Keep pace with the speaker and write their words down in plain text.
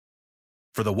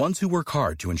For the ones who work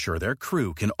hard to ensure their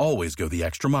crew can always go the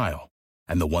extra mile,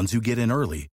 and the ones who get in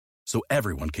early so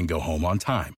everyone can go home on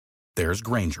time, there's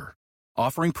Grainger,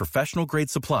 offering professional-grade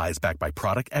supplies backed by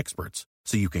product experts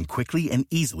so you can quickly and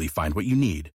easily find what you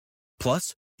need.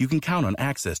 Plus, you can count on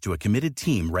access to a committed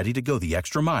team ready to go the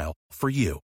extra mile for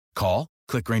you. Call,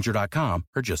 click Grainger.com,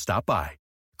 or just stop by.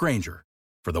 Grainger,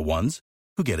 for the ones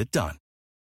who get it done.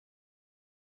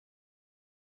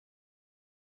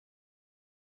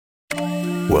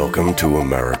 Welcome to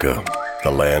America,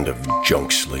 the land of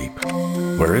junk sleep,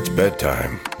 where it's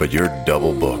bedtime, but you're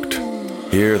double booked.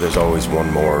 Here, there's always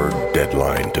one more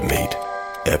deadline to meet,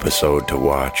 episode to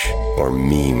watch, or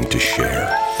meme to share.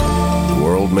 The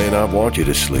world may not want you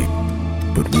to sleep,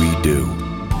 but we do.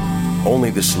 Only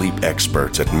the sleep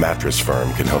experts at Mattress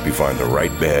Firm can help you find the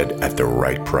right bed at the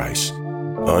right price.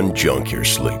 Unjunk your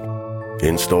sleep.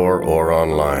 In-store or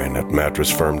online at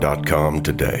mattressfirm.com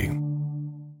today.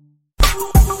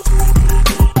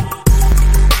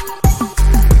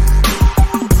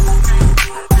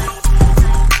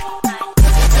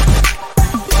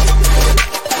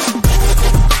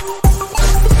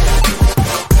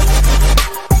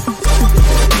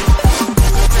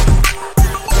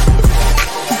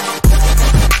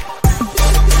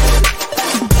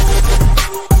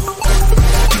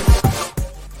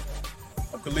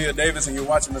 Davis, and you're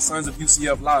watching the Sons of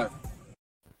UCF Live.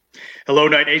 Hello,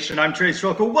 Night Nation. I'm Trey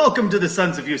Strelka. Welcome to the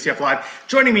Sons of UCF Live.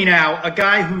 Joining me now, a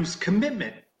guy whose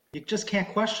commitment you just can't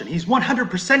question. He's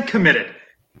 100% committed.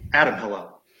 Adam,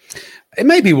 hello. It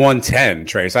may be 110,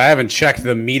 Trace. I haven't checked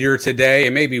the meter today.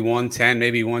 It may be 110,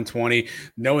 maybe 120.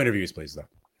 No interviews, please, though.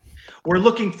 We're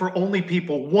looking for only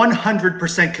people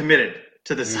 100% committed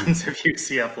to the Sons of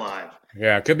UCF Live.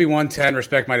 Yeah, it could be 110.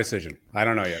 Respect my decision. I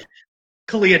don't know yet.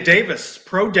 Kalia Davis,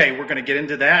 Pro Day. We're going to get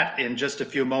into that in just a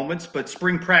few moments, but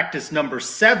spring practice number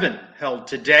 7 held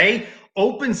today.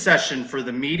 Open session for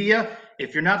the media.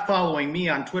 If you're not following me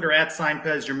on Twitter at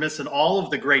SignPez, you're missing all of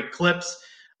the great clips,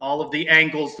 all of the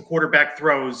angles, the quarterback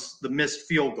throws, the missed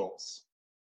field goals.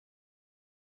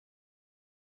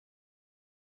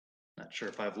 Not sure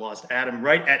if I've lost Adam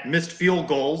right at missed field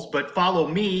goals, but follow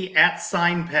me at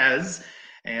SignPez.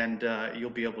 And you'll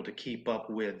be able to keep up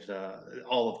with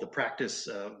all of the practice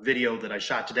video that I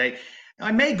shot today.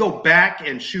 I may go back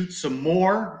and shoot some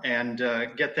more and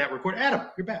get that recorded. Adam,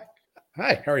 you're back.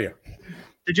 Hi, how are you?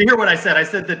 Did you hear what I said? I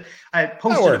said that I had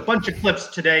posted a bunch of clips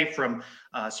today from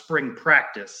spring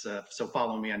practice. So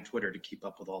follow me on Twitter to keep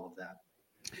up with all of that.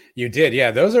 You did, yeah.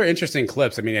 Those are interesting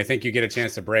clips. I mean, I think you get a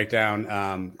chance to break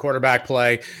down quarterback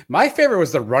play. My favorite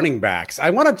was the running backs. I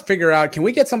want to figure out, can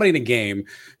we get somebody in a game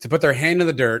to put their hand in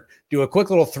the dirt, do a quick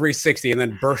little 360, and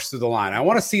then burst through the line? I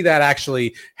want to see that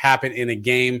actually happen in a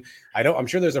game. I'm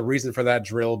sure there's a reason for that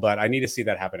drill, but I need to see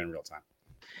that happen in real time.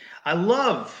 I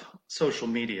love social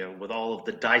media with all of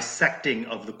the dissecting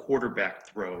of the quarterback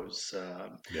throws.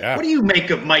 What do you make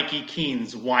of Mikey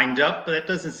Keene's windup? That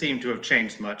doesn't seem to have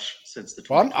changed much since the.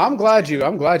 Well, I'm glad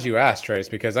you asked, Trace,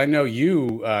 because I know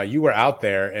you were out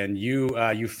there and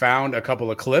you found a couple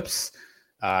of clips,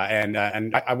 and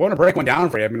I want to break one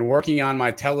down for you. I've been working on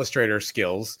my Telestrator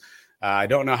skills. I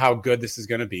don't know how good this is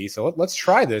going to be, so let's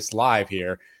try this live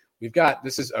here.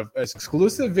 This is an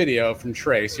exclusive video from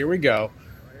Trace. Here we go.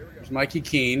 There's Mikey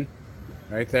Keene.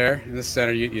 Right there in the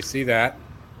center, you see that.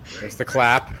 There's the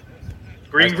clap.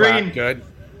 Green. Good.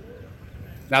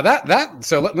 Now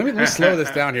so let me slow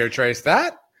this down here, Trace.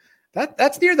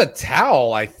 That's near the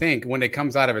towel, I think, when it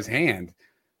comes out of his hand.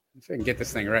 If I can get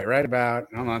this thing right about.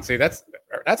 Hold on, see that's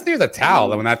near the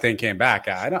towel when that thing came back.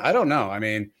 I don't know. I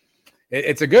mean,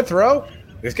 it's a good throw.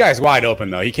 This guy's wide open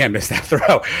though. He can't miss that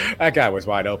throw. That guy was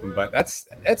wide open, but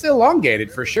it's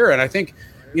elongated for sure. And I think.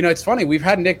 You know, it's funny. We've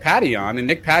had Nick Patty on, and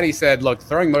Nick Patty said, "Look,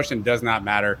 throwing motion does not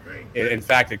matter. In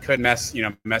fact, it could mess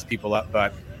people up.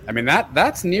 But I mean,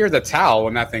 that's near the towel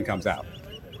when that thing comes out."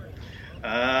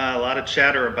 A lot of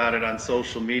chatter about it on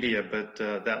social media, but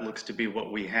that looks to be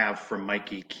what we have from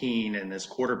Mikey Keene in this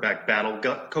quarterback battle.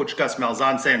 Coach Gus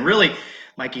Malzahn saying, really,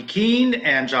 Mikey Keene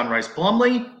and John Rice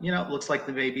Plumlee, it looks like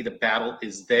maybe the battle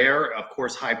is there. Of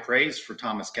course, high praise for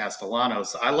Thomas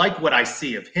Castellanos. I like what I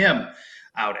see of him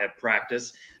out at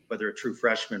practice. Whether a true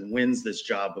freshman wins this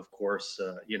job, of course,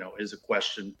 is a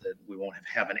question that we won't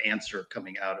have an answer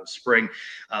coming out of spring.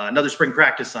 Another spring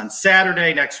practice on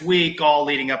Saturday next week, all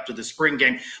leading up to the spring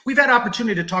game. We've had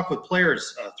opportunity to talk with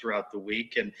players throughout the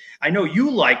week, and I know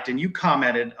you liked and you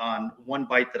commented on one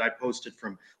bite that I posted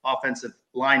from offensive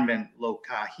lineman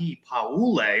Lokahi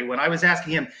Paule. When I was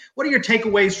asking him, what are your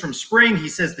takeaways from spring? He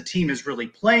says the team is really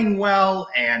playing well,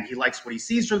 and he likes what he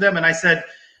sees from them. And I said,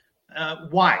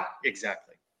 why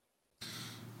exactly?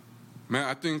 Man,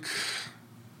 I think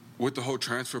with the whole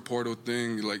transfer portal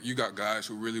thing, like, you got guys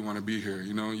who really want to be here.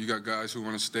 You know, you got guys who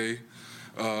want to stay.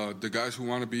 The guys who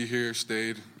want to be here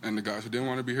stayed, and the guys who didn't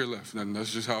want to be here left. And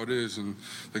that's just how it is. And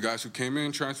the guys who came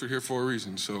in transferred here for a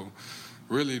reason. So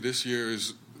really this year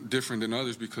is different than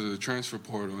others because of the transfer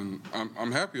portal. And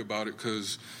I'm happy about it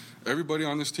because everybody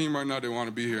on this team right now, they want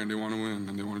to be here and they want to win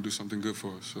and they want to do something good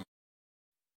for us. So.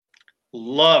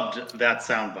 Loved that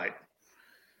soundbite.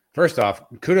 First off,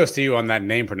 kudos to you on that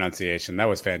name pronunciation. That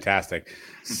was fantastic.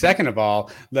 Second of all,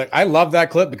 look, I love that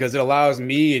clip because it allows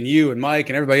me and you and Mike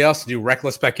and everybody else to do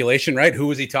reckless speculation, right? Who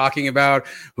was he talking about?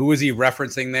 Who was he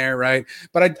referencing there, right?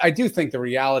 But I do think the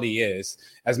reality is,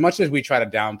 as much as we try to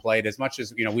downplay it, as much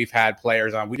as, you know, we've had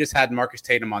players on, we just had Marcus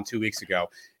Tatum on 2 weeks ago,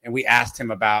 and we asked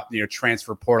him about, you know,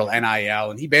 transfer portal,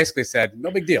 NIL, and he basically said,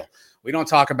 no big deal. We don't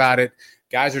talk about it.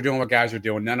 Guys are doing what guys are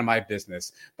doing. None of my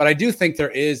business. But I do think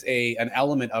there is an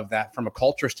element of that from a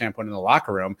culture standpoint in the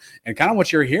locker room. And kind of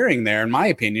what you're hearing there, in my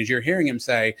opinion, is you're hearing him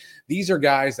say, these are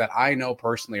guys that I know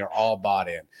personally are all bought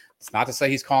in. It's not to say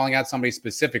he's calling out somebody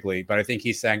specifically, but I think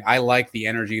he's saying, I like the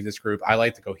energy of this group. I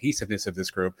like the cohesiveness of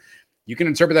this group. You can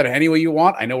interpret that any way you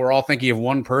want. I know we're all thinking of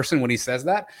one person when he says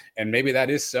that, and maybe that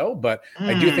is so. But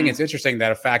I do think it's interesting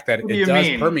that a fact that it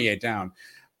does permeate down.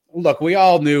 Look, we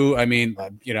all knew, I mean,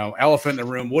 you know, elephant in the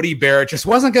room, Woody Barrett just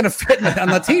wasn't going to fit on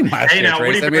the team last year.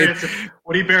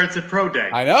 Woody Barrett's at Pro Day.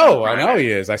 I know he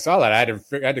is. I saw that.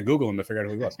 I had to Google him to figure out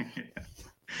who he was.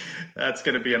 That's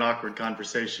going to be an awkward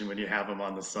conversation when you have him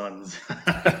on the Suns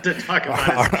to talk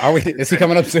about it. Is he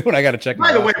coming up soon? I got to check.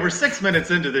 By the way, we're 6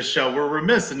 minutes into this show. We're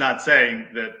remiss in not saying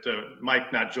that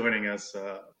Mike not joining us.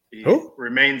 He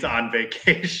remains on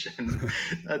vacation.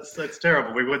 That's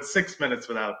terrible. We went 6 minutes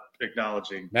without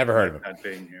acknowledging. Never heard of him not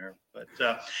being here. But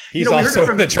he's also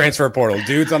in the transfer portal.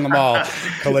 Dudes on the mall,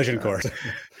 collision course.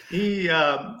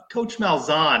 Coach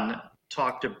Malzahn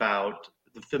talked about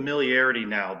the familiarity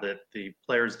now that the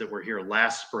players that were here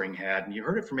last spring had, and you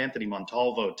heard it from Anthony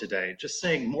Montalvo today, just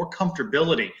saying more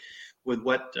comfortability with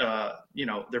what,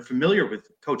 they're familiar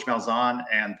with Coach Malzahn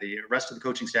and the rest of the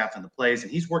coaching staff and the plays,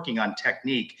 and he's working on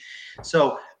technique.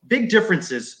 So big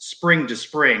differences spring to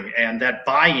spring, and that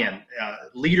buy-in,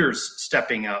 leaders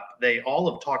stepping up. They all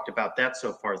have talked about that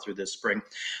so far through this spring.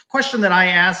 Question that I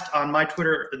asked on my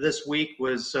Twitter this week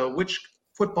was, which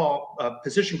football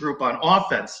position group on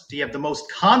offense do you have the most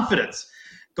confidence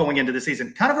going into the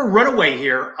season? Kind of a runaway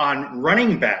here on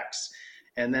running backs.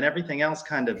 And then everything else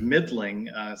kind of middling.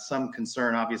 Some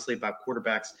concern, obviously, about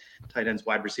quarterbacks, tight ends,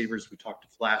 wide receivers. We talked to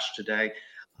Flash today.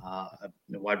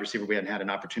 The wide receiver we hadn't had an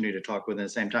opportunity to talk with at the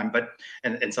same time, but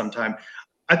and sometime.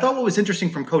 I thought what was interesting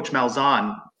from Coach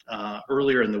Malzahn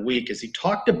earlier in the week is he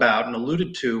talked about and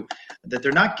alluded to that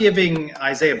they're not giving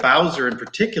Isaiah Bowser in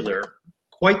particular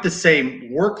quite the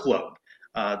same workload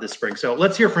this spring. So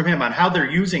let's hear from him on how they're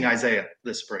using Isaiah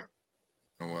this spring.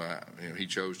 He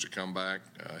chose to come back.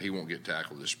 He won't get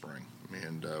tackled this spring,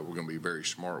 and we're going to be very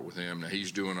smart with him. Now,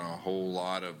 he's doing a whole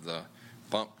lot of the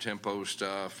bump tempo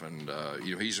stuff, and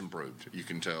he's improved. You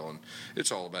can tell, and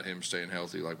it's all about him staying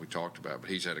healthy, like we talked about.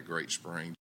 But he's had a great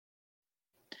spring.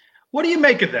 What do you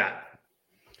make of that?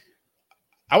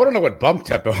 I want to know what bump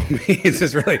tempo means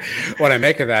is really what I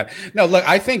make of that. No, look,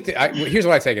 I think here's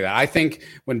what I take of that. I think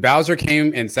when Bowser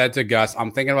came and said to Gus,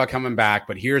 I'm thinking about coming back,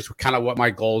 but here's kind of what my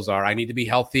goals are. I need to be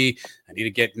healthy. I need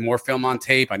to get more film on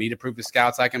tape. I need to prove to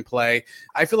scouts I can play.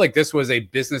 I feel like this was a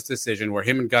business decision where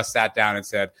him and Gus sat down and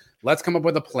said, let's come up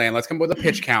with a plan. Let's come up with a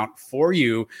pitch count for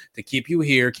you to keep you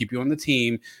here, keep you on the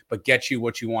team, but get you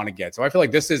what you want to get. So I feel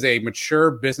like this is a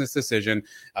mature business decision,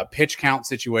 a pitch count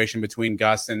situation between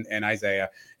Gus and Isaiah.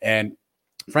 And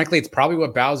frankly, it's probably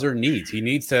what Bowser needs. He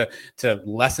needs to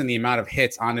lessen the amount of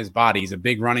hits on his body. He's a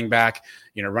big running back.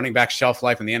 Running back shelf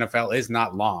life in the NFL is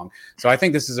not long. So I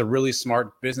think this is a really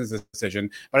smart business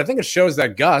decision. But I think it shows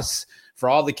that Gus, for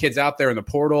all the kids out there in the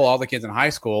portal, all the kids in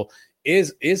high school,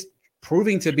 is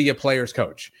proving to be a player's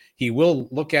coach. He will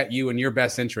look at you in your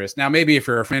best interest. Now, maybe if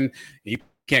you're a fan, you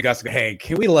can't Gus go, hey,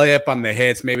 can we lay up on the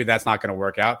hits? Maybe that's not going to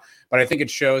work out. But I think it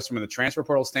shows from the transfer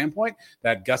portal standpoint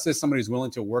that Gus is somebody who's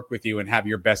willing to work with you and have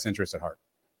your best interest at heart.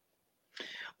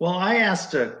 Well, I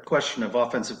asked a question of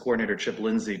offensive coordinator Chip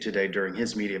Lindsey today during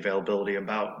his media availability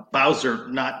about Bowser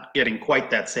not getting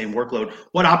quite that same workload.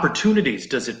 What opportunities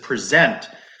does it present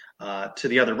to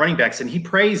the other running backs? And he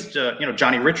praised,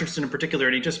 Johnny Richardson in particular,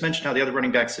 and he just mentioned how the other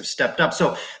running backs have stepped up.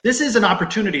 So this is an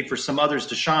opportunity for some others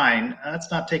to shine.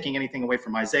 That's not taking anything away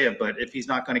from Isaiah, but if he's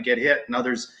not going to get hit and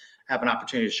others have an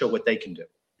opportunity to show what they can do.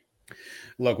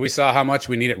 Look, we saw how much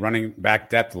we needed running back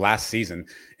depth last season.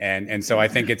 And so I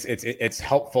think it's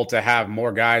helpful to have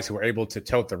more guys who are able to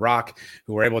tote the rock,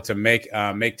 who are able to make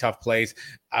tough plays.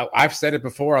 I've said it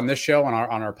before on this show, on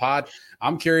our pod.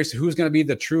 I'm curious who's going to be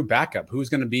the true backup. Who's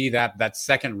going to be that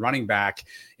second running back?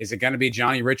 Is it going to be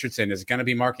Johnny Richardson? Is it going to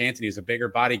be Mark Anthony? Is a bigger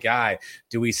body guy?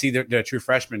 Do we see the true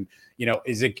freshman?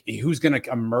 Is it who's going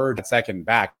to emerge at second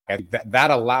back? I think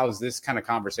that allows this kind of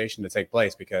conversation to take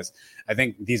place, because I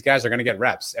think these guys are going to get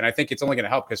reps, and I think it's only going to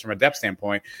help because from a depth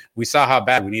standpoint, we saw how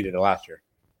bad we needed it last year.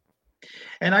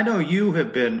 And I know you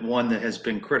have been one that has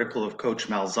been critical of Coach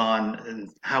Malzahn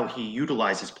and how he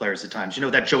utilizes players at times.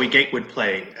 That Joey Gatewood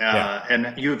play,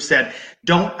 and you have said,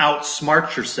 don't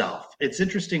outsmart yourself. It's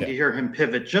interesting to hear him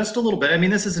pivot just a little bit. I mean,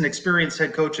 this is an experienced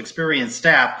head coach, experienced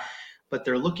staff, but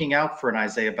they're looking out for an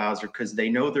Isaiah Bowser because they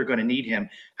know they're going to need him.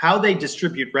 How they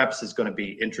distribute reps is going to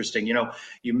be interesting.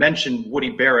 You mentioned Woody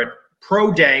Barrett,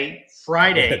 Pro Day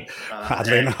Friday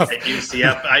at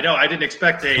UCF. I know I didn't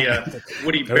expect a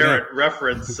Woody Barrett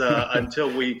reference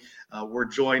until we were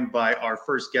joined by our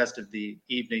first guest of the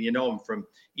evening. You know him from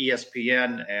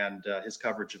ESPN and his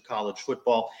coverage of college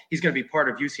football. He's going to be part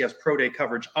of UCF's Pro Day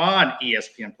coverage on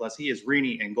ESPN Plus. He is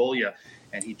Rini Angolia,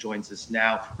 and he joins us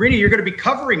now. Rini, you're going to be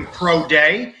covering Pro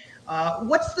Day.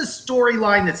 What's the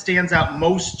storyline that stands out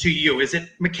most to you? Is it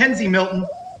McKenzie Milton?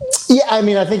 Yeah, I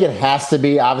mean, I think it has to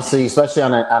be, obviously, especially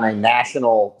on a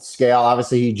national scale.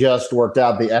 Obviously, he just worked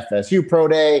out the FSU Pro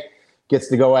Day, gets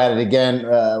to go at it again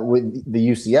with the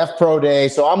UCF Pro Day.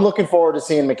 So I'm looking forward to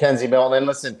seeing McKenzie Milton. And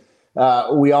listen,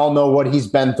 we all know what he's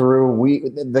been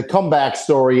through. The comeback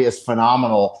story is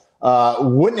phenomenal.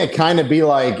 Wouldn't it kind of be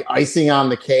like icing on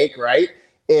the cake, right?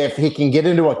 If he can get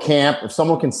into a camp, if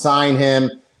someone can sign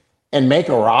him and make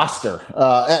a roster,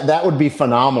 that would be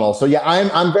phenomenal. So, yeah,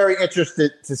 I'm very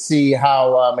interested to see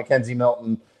how McKenzie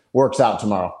Milton works out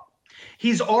tomorrow.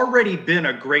 He's already been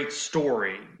a great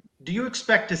story. Do you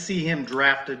expect to see him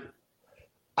drafted?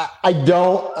 I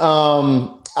don't.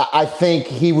 I think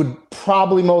he would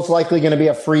probably most likely going to be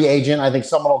a free agent. I think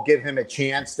someone will give him a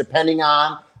chance, depending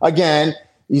on, again,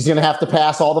 he's going to have to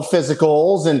pass all the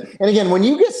physicals. And again, when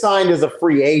you get signed as a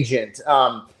free agent,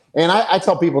 and I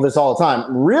tell people this all the time,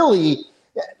 really,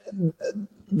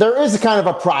 there is a kind of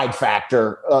a pride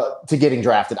factor to getting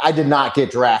drafted. I did not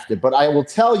get drafted, but I will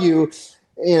tell you,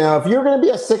 if you're going to be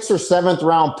a 6th or 7th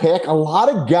round pick, a lot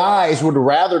of guys would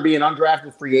rather be an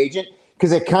undrafted free agent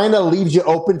because it kind of leaves you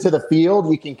open to the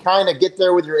field. You can kind of get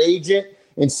there with your agent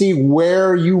and see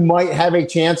where you might have a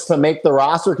chance to make the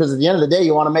roster, because at the end of the day,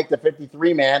 you want to make the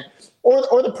 53-man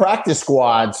or the practice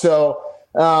squad. So,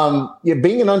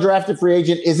 being an undrafted free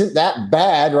agent isn't that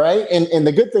bad, right? And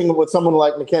the good thing with someone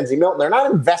like McKenzie Milton, they're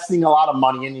not investing a lot of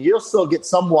money in you. You'll still get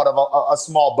somewhat of a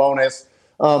small bonus,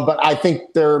 but I think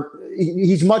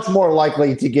he's much more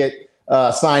likely to get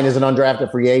signed as an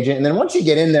undrafted free agent. And then once you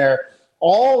get in there,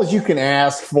 all you can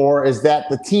ask for is that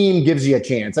the team gives you a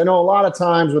chance. I know a lot of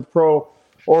times with pro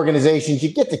organizations,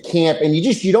 you get to camp and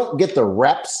you don't get the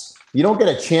reps. You don't get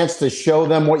a chance to show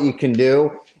them what you can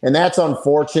do. And that's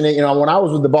unfortunate. When I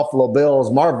was with the Buffalo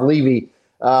Bills, Marv Levy,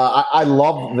 I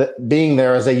loved being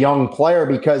there as a young player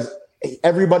because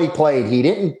everybody played. He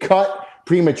didn't cut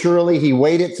prematurely. He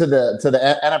waited to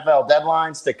the NFL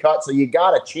deadlines to cut, so you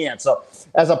got a chance. So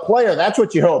as a player, that's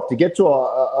what you hope, to get to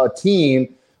a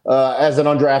team as an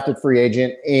undrafted free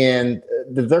agent, and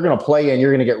they're going to play and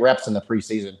you're going to get reps in the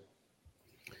preseason.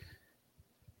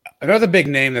 Another big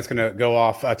name that's going to go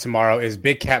off tomorrow is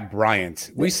Big Cat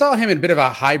Bryant. We saw him in a bit of a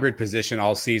hybrid position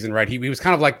all season, right? He was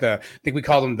kind of like I think we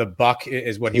called him the buck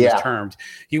is what he was termed.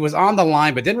 He was on the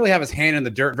line, but didn't really have his hand in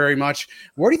the dirt very much.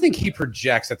 Where do you think he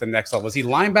projects at the next level? Is he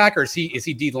linebacker? Is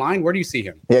he D-line? Where do you see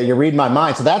him? Yeah, you read my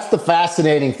mind. So that's the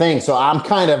fascinating thing. So I'm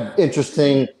kind of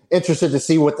interested to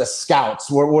see what the scouts,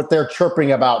 what they're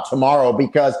chirping about tomorrow,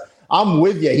 because I'm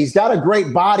with you. He's got a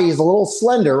great body. He's a little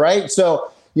slender, right?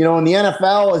 So, in the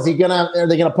NFL, are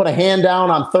they gonna put a hand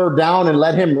down on 3rd down and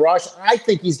let him rush? I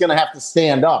think he's gonna have to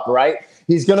stand up, right?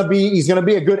 He's gonna be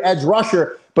a good edge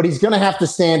rusher, but he's gonna have to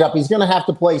stand up. He's gonna have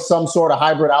to play some sort of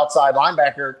hybrid outside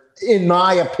linebacker, in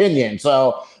my opinion.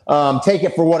 So take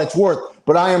it for what it's worth.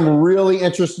 But I am really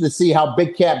interested to see how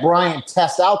Big Cat Bryant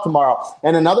tests out tomorrow.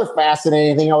 And another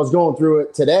fascinating thing, I was going through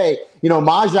it today,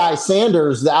 Majai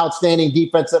Sanders, the outstanding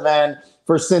defensive end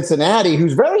for Cincinnati,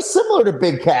 who's very similar to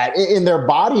Big Cat in their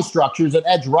body structures, an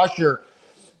edge rusher.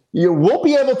 You will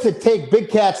be able to take Big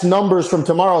Cat's numbers from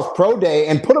tomorrow's pro day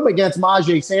and put them against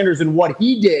Majai Sanders and what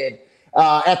he did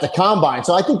at the combine.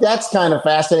 So I think that's kind of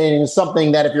fascinating and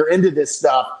something that if you're into this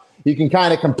stuff, you can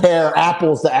kind of compare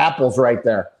apples to apples right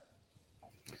there.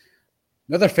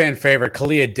 Another fan favorite,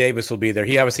 Kalia Davis, will be there.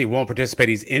 He obviously won't participate.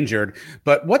 He's injured.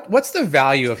 But what's the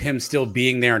value of him still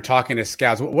being there and talking to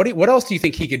scouts? What else do you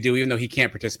think he could do, even though he can't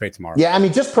participate tomorrow? Yeah, I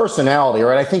mean, just personality,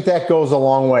 right? I think that goes a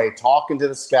long way. Talking to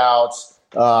the scouts,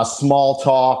 small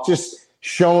talk, just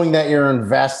showing that you're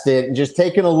invested, and just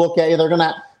taking a look at you. They're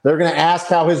gonna ask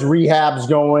how his rehab's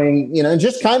going, and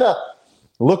just kind of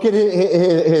look at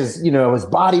his his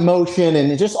body motion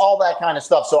and just all that kind of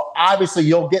stuff. So obviously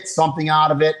you'll get something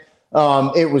out of it.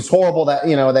 It was horrible that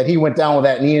that he went down with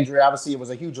that knee injury. Obviously, it was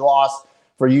a huge loss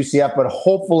for UCF, but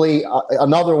hopefully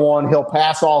another one. He'll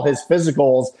pass all his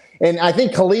physicals, and I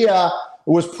think Kalia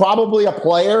was probably a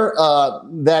player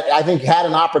that I think had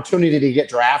an opportunity to get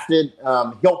drafted.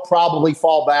 He'll probably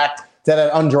fall back to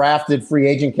that undrafted free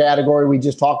agent category we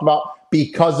just talked about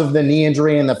because of the knee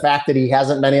injury and the fact that he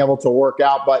hasn't been able to work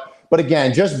out. But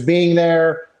again, just being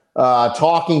there,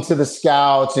 talking to the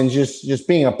scouts, and just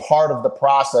being a part of the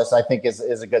process, I think is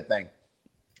a good thing.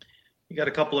 You got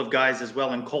a couple of guys as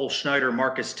well in Cole Schneider,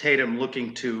 Marcus Tatum,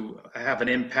 looking to have an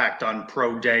impact on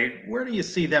pro day. Where do you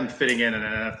see them fitting in an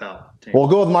NFL team? We'll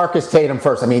go with Marcus Tatum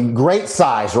first. I mean, great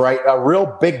size, right? A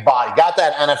real big body, got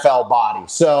that NFL body.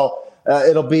 So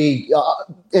it'll be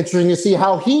interesting to see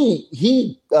how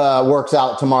he works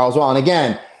out tomorrow as well. And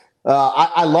again,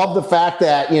 I love the fact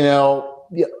that,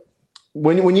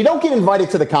 when you don't get invited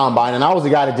to the combine, and I was the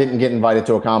guy that didn't get invited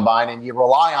to a combine, and you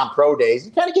rely on pro days,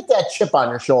 you kind of get that chip on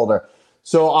your shoulder.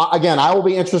 So again, I will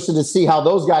be interested to see how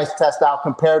those guys test out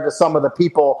compared to some of the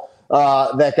people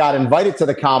that got invited to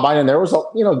the combine. And there was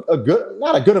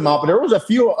not a good amount, but there was a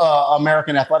few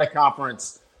American Athletic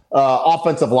Conference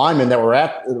offensive linemen that were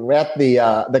at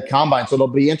the combine. So it'll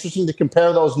be interesting to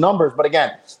compare those numbers. But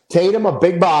again, Tatum, a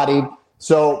big bodied,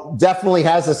 so definitely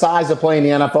has the size to play in the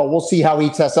NFL. We'll see how he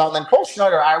tests out. And then Cole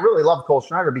Schneider, I really love Cole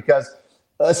Schneider because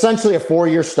essentially a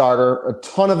 4-year starter, a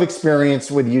ton of experience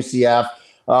with UCF,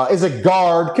 is a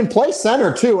guard, can play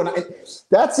center too. And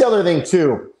that's the other thing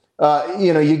too.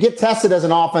 You get tested as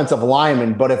an offensive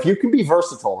lineman, but if you can be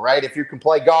versatile, right? If you can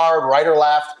play guard, right or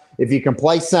left, if you can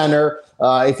play center,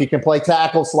 if you can play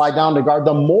tackle, slide down to guard,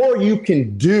 the more you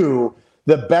can do,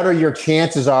 the better your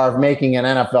chances are of making an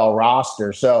NFL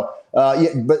roster. So,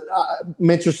 I'm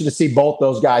interested to see both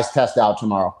those guys test out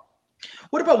tomorrow.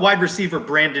 What about wide receiver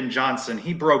Brandon Johnson?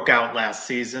 He broke out last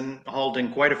season,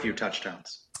 holding quite a few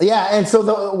touchdowns. Yeah, and so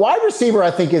the wide receiver, I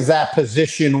think, is that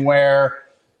position where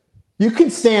you can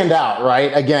stand out,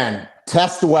 right? Again,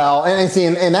 test well.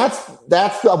 And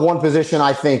that's the one position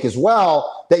I think as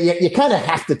well that you kind of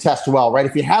have to test well, right?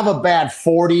 If you have a bad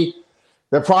 40,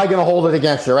 they're probably going to hold it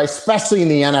against you, right? Especially in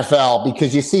the NFL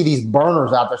because you see these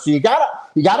burners out there. So you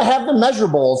gotta have the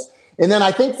measurables. And then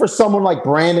I think for someone like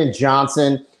Brandon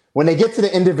Johnson, when they get to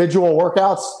the individual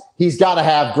workouts, he's got to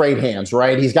have great hands,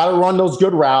 right? He's got to run those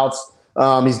good routes.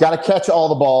 He's got to catch all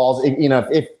the balls.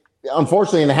 If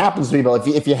unfortunately, and it happens to people,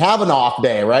 if you have an off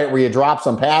day, right, where you drop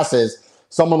some passes,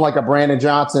 someone like a Brandon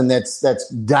Johnson that's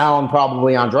down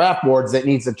probably on draft boards that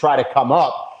needs to try to come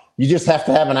up, you just have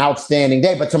to have an outstanding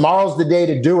day. But tomorrow's the day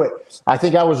to do it. I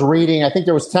think I was reading,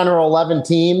 there was 10 or 11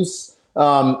 teams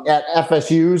at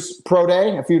FSU's pro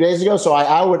day a few days ago. So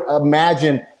I would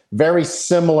imagine very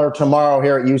similar tomorrow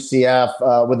here at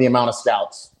UCF with the amount of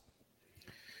scouts.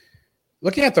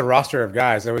 Looking at the roster of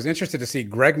guys, I was interested to see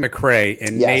Greg McCrae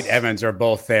and Nate Evans are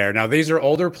both there. Now, these are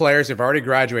older players who've already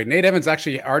graduated. Nate Evans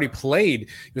actually already played.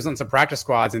 He was on some practice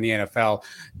squads in the NFL.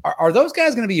 Are those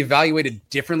guys going to be evaluated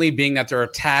differently, being that they're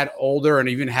a tad older and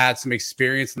even had some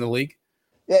experience in the league?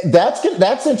 That's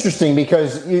interesting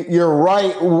because you're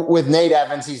right with Nate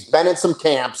Evans. He's been in some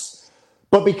camps.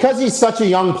 But because he's such a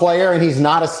young player and he's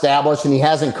not established and he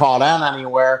hasn't caught on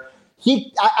anywhere,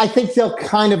 I think they'll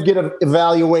kind of get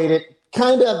evaluated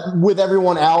kind of with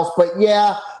everyone else. But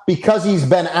yeah, because he's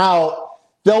been out,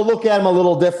 they'll look at him a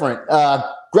little different.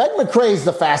 Greg McCrae is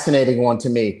the fascinating one to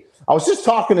me. I was just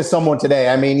talking to someone today.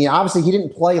 I mean, obviously he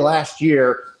didn't play last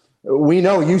year. We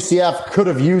know UCF could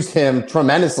have used him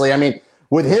tremendously. I mean,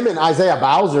 with him and Isaiah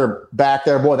Bowser back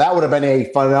there, boy, that would have been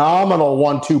a phenomenal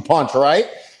 1-2 punch, right?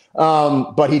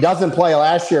 But he doesn't play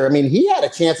last year. I mean, he had a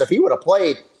chance if he would have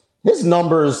played. His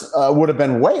numbers would have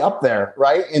been way up there,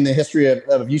 right, in the history of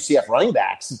UCF running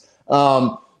backs.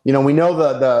 We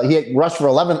know he had rushed for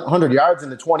 1,100 yards in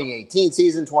the 2018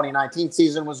 season. 2019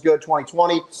 season was good.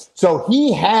 2020. So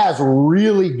he has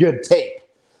really good tape.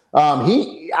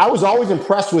 I was always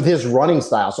impressed with his running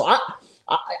style. So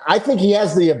I think he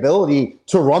has the ability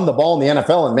to run the ball in the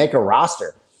NFL and make a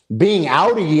roster. Being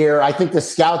out a year, I think the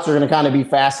scouts are going to kind of be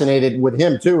fascinated with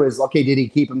him too. Is, okay, did he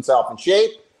keep himself in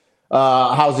shape?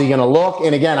 How's he going to look?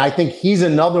 And again, I think he's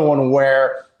another one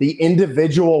where the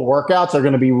individual workouts are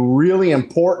going to be really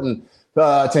important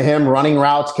to him, running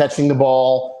routes, catching the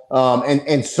ball,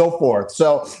 and so forth.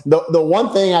 So the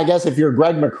one thing, I guess, if you're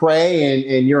Greg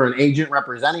McCray and you're an agent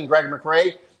representing Greg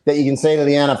McCray, that you can say to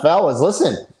the NFL is,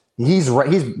 listen, he's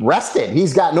rested.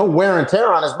 He's got no wear and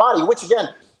tear on his body, which, again,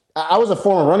 I was a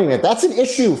former running back. That's an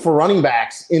issue for running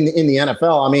backs in the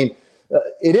NFL. I mean,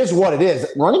 it is what it is.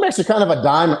 Running backs are kind of a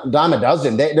dime a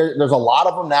dozen. There's a lot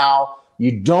of them now.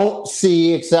 You don't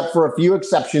see, except for a few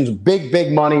exceptions,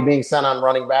 big money being spent on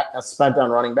running backs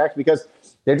because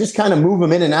they're just kind of move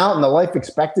them in and out. And the life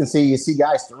expectancy, you see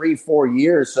guys 3-4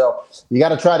 years. So you got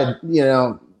to try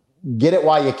to, get it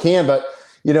while you can. But,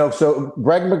 so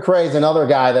Greg McCray is another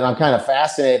guy that I'm kind of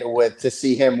fascinated with to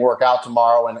see him work out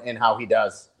tomorrow and how he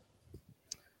does.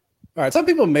 All right, some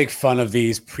people make fun of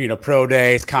these, pro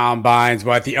days, combines,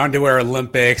 but the underwear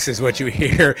Olympics is what you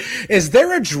hear. Is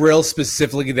there a drill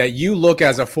specifically that you look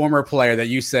as a former player that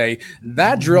you say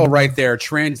that drill right there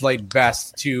translates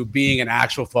best to being an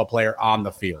actual football player on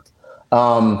the field?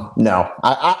 No,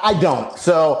 I don't.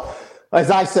 So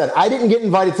as I said, I didn't get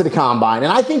invited to the combine,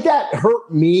 and I think that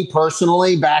hurt me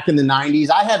personally back in the 90s.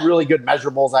 I had really good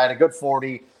measurables. I had a good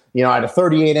 40, I had a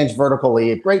 38-inch vertical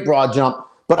leap, great broad jump.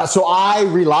 But so I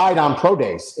relied on pro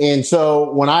days. And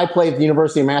so when I played at the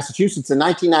University of Massachusetts in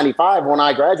 1995, when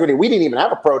I graduated, we didn't even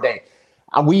have a pro day.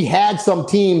 We had some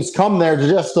teams come there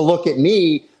just to look at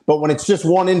me. But when it's just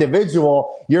one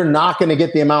individual, you're not going to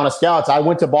get the amount of scouts. I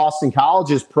went to Boston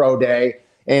College's pro day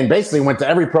and basically went to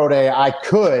every pro day I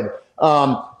could.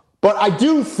 But I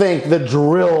do think the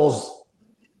drills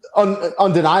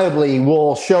undeniably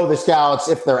will show the scouts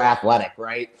if they're athletic,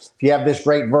 right? If you have this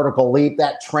great vertical leap,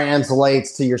 that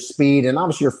translates to your speed. And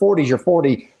obviously your 40 is your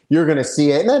 40, you're going to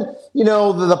see it. And then,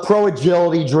 the pro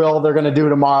agility drill they're going to do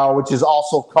tomorrow, which is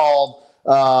also called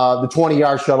the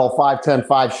 20-yard shuttle,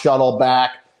 5-10-5 shuttle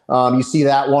back. You see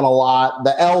that one a lot.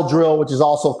 The L drill, which is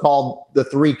also called the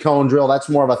 3-cone drill, that's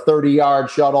more of a 30-yard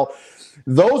shuttle.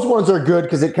 Those ones are good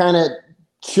because it kind of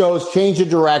shows change of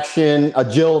direction,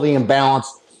 agility, and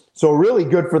balance. So really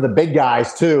good for the big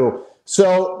guys, too.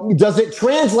 So does it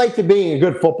translate to being a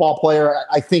good football player,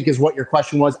 I think is what your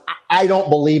question was. I don't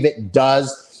believe it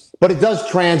does, but it does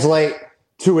translate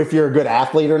to if you're a good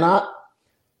athlete or not.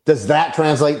 Does that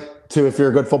translate to if you're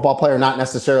a good football player? Not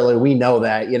necessarily. We know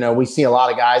that. We see a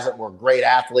lot of guys that were great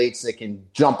athletes that can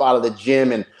jump out of the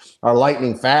gym and are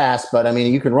lightning fast. But, I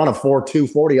mean, you can run a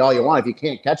 4.2 40 all you want. If you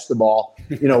can't catch the ball,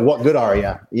 what good are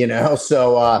you?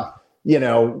 So,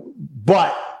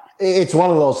 but it's one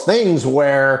of those things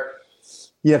where,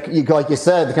 you like you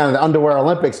said, kind of the underwear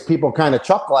Olympics, people kind of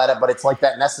chuckle at it, but it's like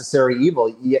that necessary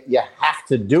evil. You have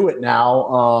to do it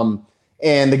now.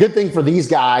 And the good thing for these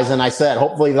guys, and I said,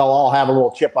 hopefully they'll all have a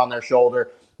little chip on their shoulder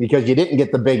because you didn't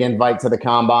get the big invite to the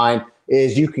combine,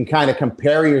 is you can kind of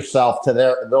compare yourself to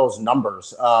those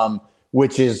numbers,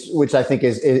 which I think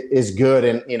is good.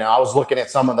 And, I was looking at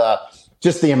some of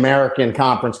the American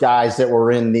conference guys that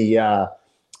were in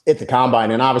at the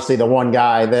combine. And obviously the one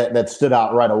guy that stood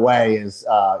out right away is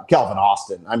Kelvin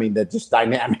Austin. I mean, the just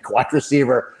dynamic wide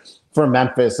receiver for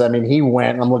Memphis. I mean, he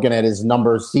went, I'm looking at his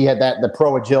numbers. He had the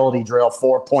pro agility drill,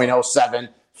 4.07,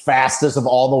 fastest of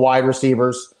all the wide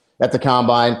receivers at the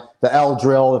combine. The L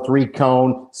drill, the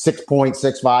 3-cone,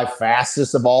 6.65,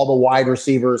 fastest of all the wide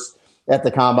receivers at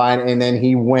the combine. And then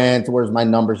he went, where's my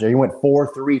numbers here? He went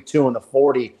 4.32 in the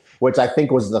 40, which I think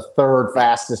was the third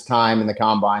fastest time in the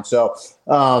combine. So,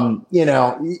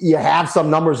 you have some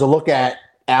numbers to look at,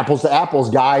 apples to apples,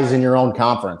 guys in your own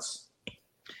conference.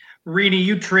 Rini,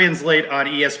 you translate on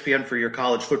ESPN for your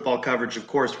college football coverage. Of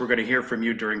course, we're going to hear from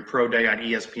you during Pro Day on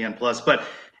ESPN+, but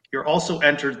you're also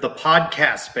entered the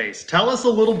podcast space. Tell us a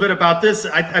little bit about this.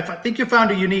 I think you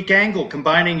found a unique angle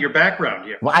combining your background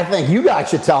here. Well, I think you guys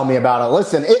should tell me about it.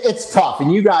 Listen, it's tough,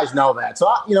 and you guys know that. So,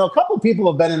 a couple of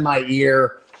people have been in my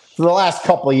ear for the last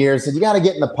couple of years, and you got to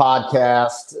get in the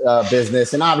podcast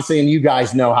business. And obviously, and you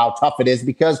guys know how tough it is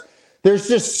because there's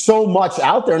just so much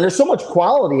out there and there's so much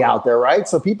quality out there, right?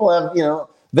 So people have,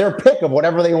 their pick of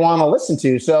whatever they want to listen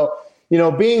to. So,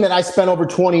 being that I spent over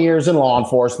 20 years in law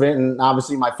enforcement and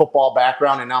obviously my football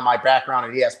background and now my background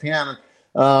at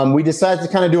ESPN, we decided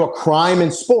to kind of do a crime in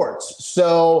sports.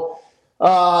 So,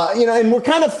 and we're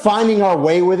kind of finding our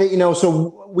way with it,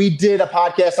 so we did a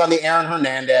podcast on the Aaron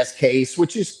Hernandez case,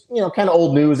 which is, kind of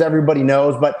old news. Everybody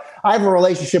knows, but I have a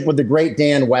relationship with the great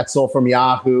Dan Wetzel from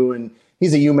Yahoo, and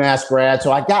he's a UMass grad.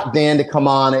 So I got Dan to come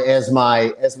on as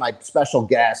my special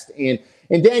guest, and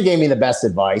Dan gave me the best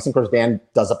advice. And of course, Dan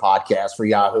does a podcast for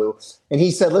Yahoo, and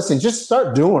he said, listen, just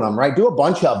start doing them, right? Do a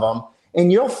bunch of them.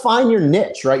 and you'll find your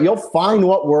niche, right? You'll find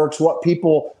what works, what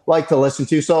people like to listen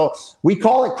to. So we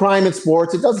call it crime in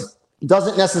sports. It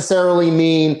doesn't necessarily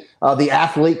mean the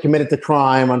athlete committed to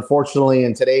crime. Unfortunately,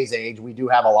 in today's age, we do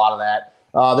have a lot of that.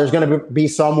 There's going to be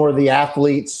some where the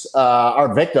athletes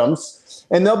are victims,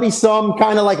 and there'll be some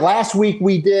kind of like last week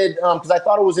we did, because I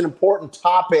thought it was an important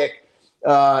topic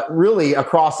really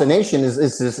across the nation is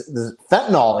this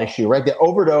fentanyl issue, right? The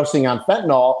overdosing on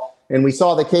fentanyl. And we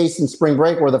saw the case in spring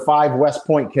break where the 5 West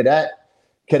Point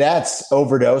cadets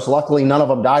overdosed. Luckily, none of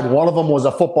them died. One of them was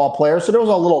a football player. So there was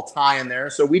a little tie in there.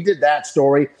 So we did that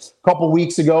story. A couple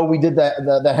weeks ago, we did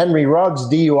the Henry Ruggs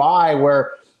DUI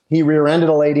where he rear-ended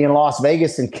a lady in Las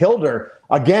Vegas and killed her.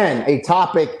 Again, a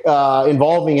topic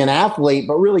involving an athlete,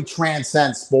 but really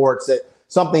transcends sports.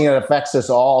 Something that affects us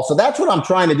all. So that's what I'm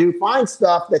trying to do. Find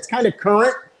stuff that's kind of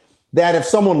current that if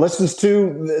someone listens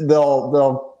to,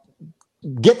 they'll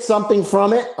get something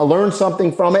from it, learn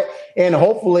something from it, and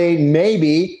hopefully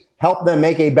maybe help them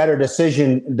make a better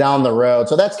decision down the road.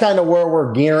 So that's kind of where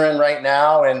we're gearing right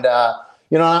now. And,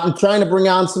 I'm trying to bring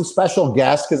on some special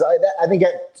guests because I think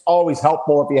it's always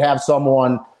helpful if you have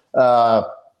someone that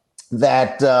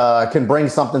can bring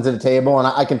something to the table. And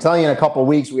I can tell you in a couple of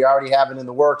weeks, we already have it in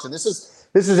the works. And this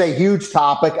is a huge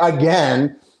topic,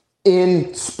 again,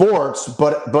 in sports,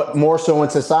 but more so in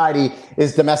society,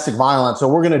 is domestic violence. So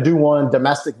we're going to do one,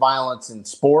 domestic violence in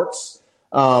sports.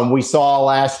 We saw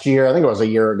last year, I think it was a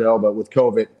year ago, but with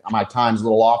COVID, my time's a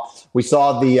little off. We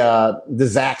saw the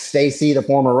Zach Stacy, the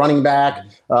former running back,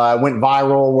 went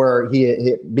viral where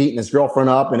he beaten his girlfriend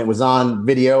up, and it was on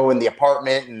video in the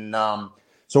apartment. And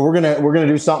so we're gonna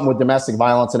do something with domestic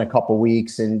violence in a couple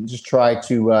weeks, and just try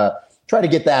to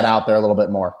get that out there a little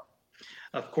bit more.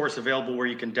 Of course, available where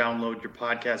you can download your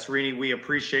podcast. Rini, we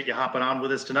appreciate you hopping on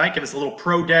with us tonight. Give us a little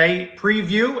pro day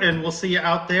preview, and we'll see you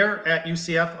out there at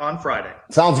UCF on Friday.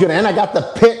 Sounds good. And I got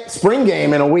the Pitt spring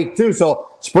game in a week, too. So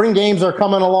spring games are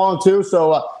coming along, too.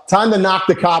 So time to knock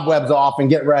the cobwebs off and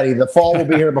get ready. The fall will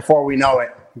be here before we know it.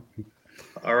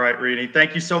 All right, Rini.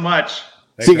 Thank you so much.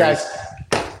 See you guys.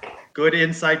 Good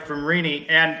insight from Rini,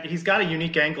 and he's got a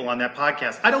unique angle on that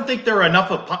podcast. I don't think there are enough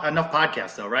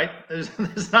podcasts, though, right? There's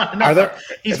not enough. Are there?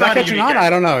 Is that catching on? I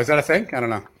don't know. Is that a thing? I don't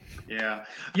know. Yeah.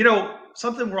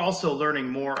 Something we're also learning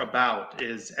more about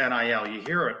is NIL. You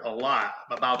hear it a lot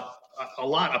about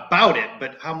it,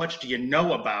 but how much do you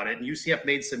know about it? And UCF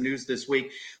made some news this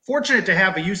week. Fortunate to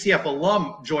have a UCF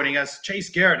alum joining us, Chase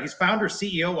Garrett. He's founder,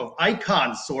 CEO of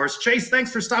Icon Source. Chase,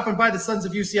 thanks for stopping by the Sons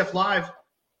of UCF Live.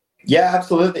 Yeah,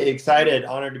 absolutely. Excited.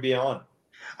 Honored to be on.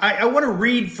 I want to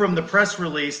read from the press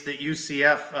release that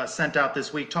UCF sent out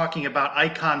this week talking about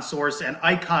Icon Source and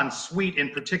Icon Suite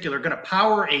in particular, going to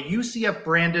power a UCF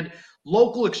branded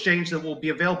local exchange that will be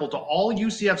available to all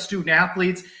UCF student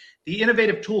athletes. The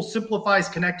innovative tool simplifies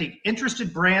connecting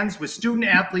interested brands with student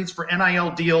athletes for NIL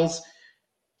deals.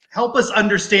 Help us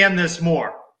understand this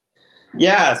more.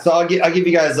 Yeah, so I'll give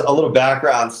you guys a little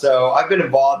background. So I've been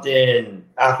involved in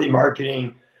athlete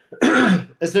marketing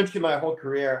essentially my whole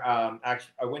career.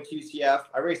 Actually, I went to UCF.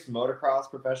 I raced motocross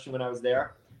professionally when I was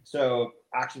there. So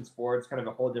action sports, kind of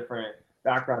a whole different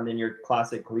background than your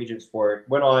classic collegiate sport.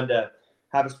 Went on to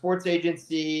have a sports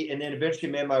agency, and then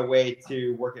eventually made my way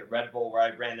to work at Red Bull, where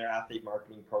I ran their athlete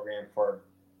marketing program for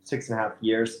 6.5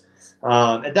 years.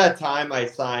 At that time, I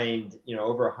signed,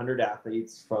 over 100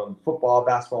 athletes, from football,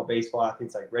 basketball, baseball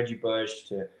athletes like Reggie Bush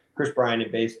to Chris Bryant in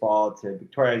baseball to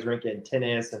Victoria Azarenka in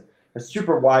tennis, and a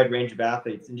super wide range of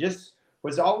athletes, and just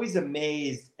was always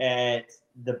amazed at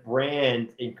the brand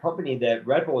and company that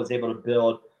Red Bull was able to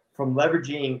build from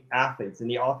leveraging athletes and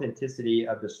the authenticity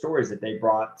of the stories that they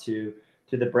brought to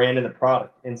the brand and the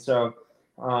product. And so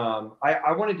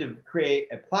I wanted to create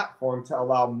a platform to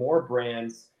allow more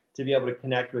brands to be able to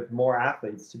connect with more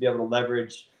athletes, to be able to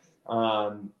leverage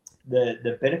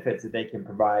the benefits that they can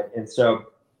provide. And so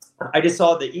I just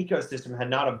saw the ecosystem had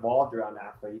not evolved around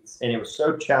athletes, and it was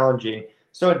so challenging,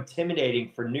 so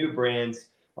intimidating for new brands,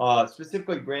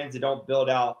 specifically brands that don't build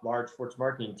out large sports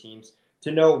marketing teams,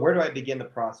 to know, where do I begin the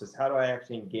process? How do I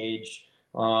actually engage?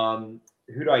 Who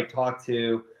do I talk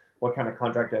to? What kind of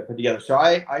contract do I put together? So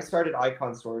I started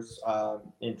Icon Source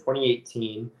in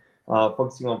 2018,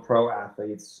 focusing on pro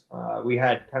athletes. We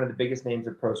had kind of the biggest names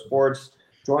of pro sports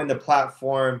join the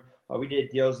platform. We did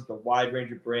deals with a wide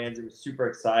range of brands. It was super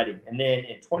exciting. And then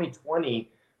in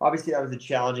 2020, obviously that was a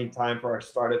challenging time for our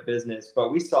startup business, but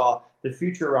we saw the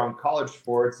future around college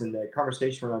sports and the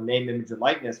conversation around name, image, and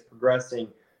likeness progressing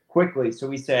quickly. So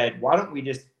we said, why don't we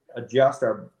just adjust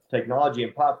our technology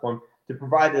and platform to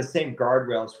provide the same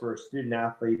guardrails for student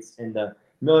athletes and the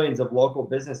millions of local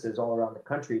businesses all around the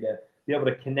country to be able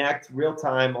to connect real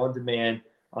time, on demand,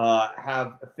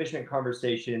 have efficient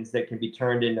conversations that can be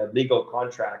turned into legal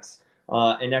contracts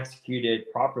and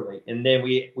executed properly. And then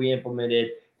we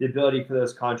implemented the ability for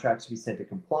those contracts to be sent to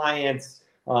compliance,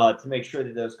 to make sure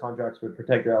that those contracts would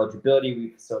protect their eligibility. We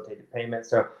facilitated payment.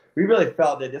 So we really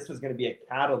felt that this was going to be a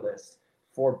catalyst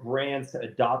for brands to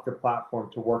adopt the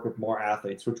platform to work with more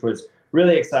athletes, which was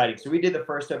really exciting. So we did the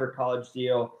first ever college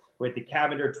deal with the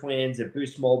Cavender twins at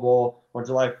Boost Mobile on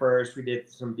July 1st. We did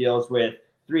some deals with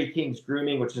Three Kings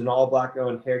Grooming, which is an all-black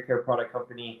owned hair care product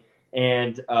company,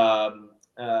 and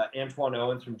Antoine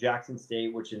Owens from Jackson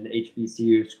State, which is an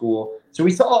HBCU school. So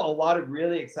we saw a lot of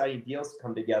really exciting deals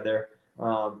come together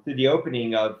through the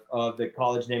opening of the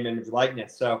college name, image,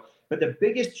 likeness. So, but the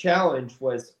biggest challenge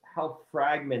was how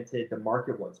fragmented the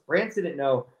market was. Brands didn't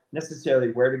know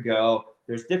necessarily where to go.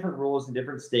 There's different rules in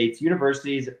different states.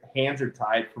 Universities' hands are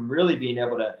tied from really being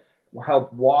able to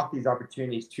help walk these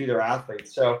opportunities to their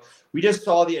athletes. So we just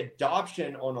saw the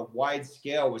adoption on a wide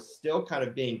scale was still kind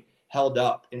of being held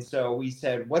up. And so we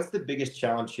said, what's the biggest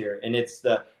challenge here? And it's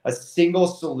a single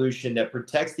solution that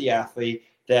protects the athlete,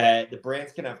 that the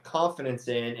brands can have confidence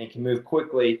in and can move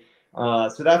quickly.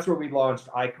 So that's where we launched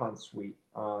Icon Suite.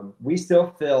 We still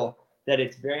feel that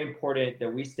it's very important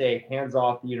that we stay hands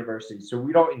off the university. So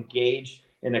we don't engage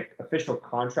in an official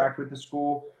contract with the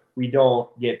school. We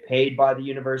don't get paid by the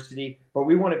university, but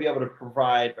we want to be able to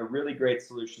provide a really great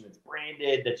solution that's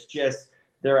branded, that's just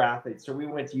their athletes. So we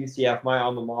went to UCF, my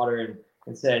alma mater,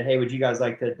 and said, hey, would you guys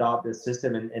like to adopt this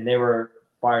system? And they were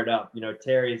fired up. You know,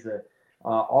 Terry's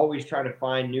always trying to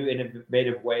find new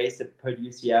innovative ways to put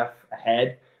UCF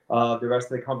ahead of the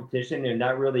rest of the competition. And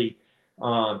that really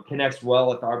connects well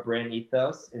with our brand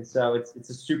ethos. And so it's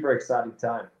a super exciting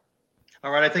time.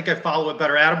 All right. I think I follow it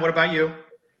better. Adam, what about you?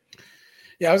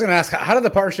 Yeah, I was going to ask, how did the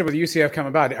partnership with UCF come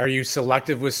about? Are you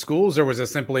selective with schools, or was it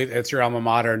simply it's your alma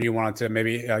mater and you wanted to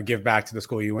maybe give back to the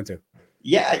school you went to?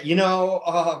 Yeah, you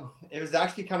know, it was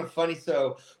actually kind of funny.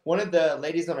 So one of the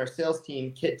ladies on our sales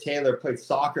team, Kit Taylor, played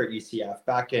soccer at UCF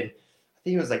back in, I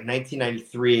think it was like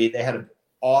 1993. They had an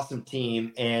awesome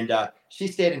team, and she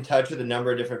stayed in touch with a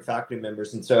number of different faculty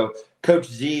members. And so Coach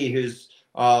Z, who's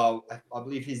I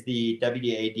believe he's the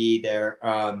WDAD there,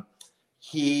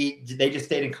 they just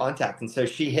stayed in contact. And so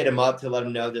she hit him up to let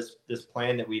him know this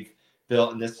plan that we've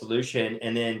built and this solution.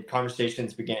 And then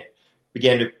conversations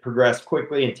began to progress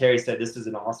quickly. And Terry said, this is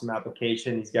an awesome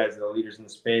application. These guys are the leaders in the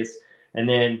space. And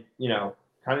then, you know,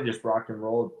 kind of just rocked and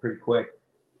rolled pretty quick.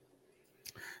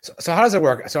 So how does it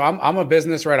work? So I'm a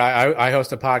business, right? I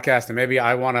host a podcast, and maybe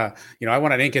I want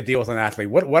to ink a deal with an athlete.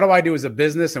 What do I do as a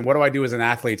business, and what do I do as an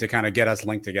athlete to kind of get us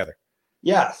linked together?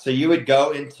 Yeah. So you would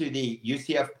go into the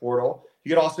UCF portal. You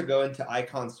could also go into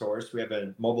Icon Source. We have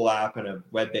a mobile app and a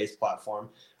web-based platform.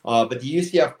 But the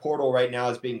UCF portal right now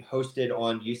is being hosted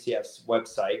on UCF's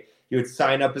website. You would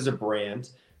sign up as a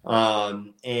brand,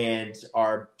 and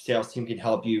our sales team can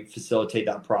help you facilitate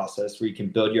that process where you can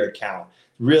build your account.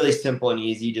 Really simple and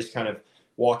easy. Just kind of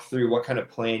walk through what kind of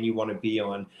plan you want to be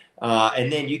on.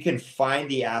 And then you can find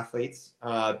the athletes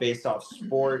based off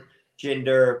sport,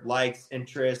 gender, likes,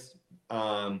 interests,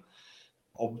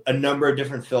 a number of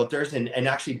different filters, and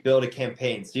actually build a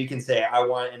campaign. So you can say, I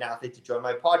want an athlete to join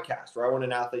my podcast, or I want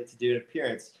an athlete to do an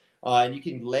appearance. And you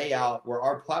can lay out where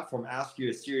our platform asks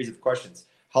you a series of questions.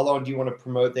 How long do you want to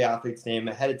promote the athlete's name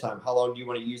ahead of time? How long do you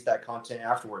want to use that content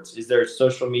afterwards? Is there a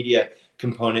social media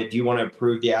component? Do you want to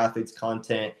approve the athlete's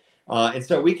content? And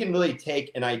so we can really take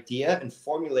an idea and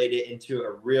formulate it into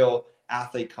a real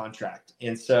athlete contract.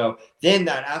 And so then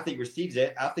that athlete receives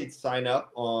it. Athletes sign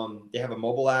up. They have a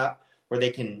mobile app where they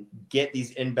can get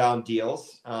these inbound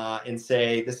deals and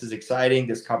say, this is exciting.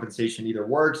 This compensation either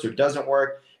works or doesn't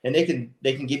work. And they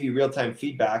can give you real-time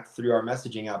feedback through our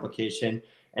messaging application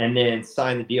and then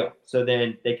sign the deal. So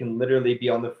then they can literally be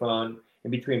on the phone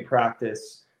in between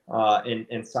practice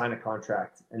and sign a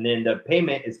contract. And then the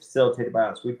payment is facilitated by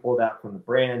us. We pull that from the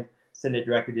brand, send it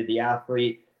directly to the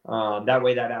athlete. That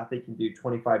way that athlete can do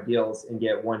 25 deals and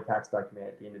get one tax document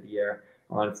at the end of the year.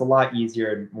 It's a lot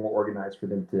easier and more organized for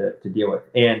them to deal with.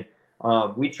 And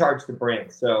we charge the brand.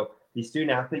 So the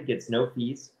student athlete gets no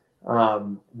fees.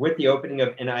 With the opening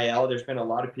of NIL, there's been a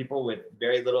lot of people with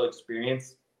very little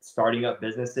experience starting up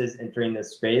businesses, entering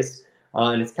this space.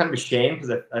 And it's kind of a shame because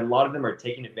a lot of them are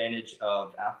taking advantage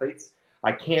of athletes.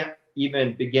 I can't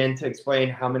even begin to explain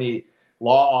how many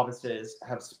law offices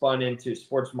have spun into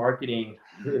sports marketing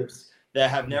groups that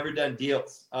have never done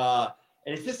deals.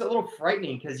 And it's just a little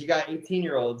frightening because you got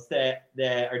 18-year-olds that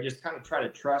are just kind of trying to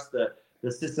trust the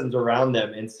systems around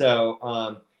them. And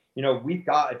so, we've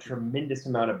got a tremendous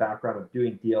amount of background of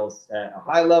doing deals at a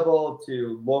high level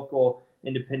to local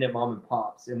independent mom and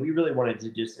pops. And we really wanted to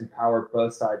just empower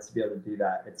both sides to be able to do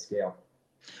that at scale.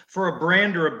 For a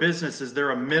brand or a business, is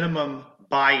there a minimum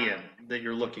buy-in that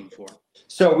you're looking for?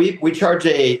 So we charge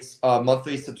a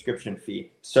monthly subscription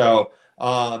fee. So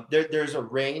there's a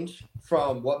range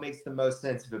from what makes the most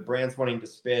sense. If a brand's wanting to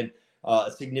spend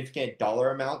a significant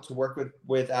dollar amount to work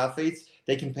with athletes,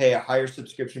 they can pay a higher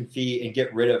subscription fee and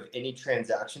get rid of any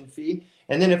transaction fee.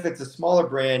 And then if it's a smaller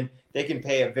brand, they can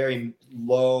pay a very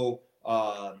low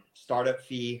startup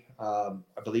fee. I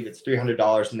believe it's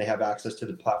 $300, and they have access to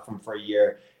the platform for a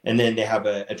year. And then they have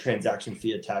a transaction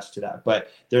fee attached to that. But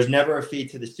there's never a fee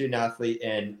to the student athlete,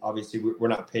 and obviously we're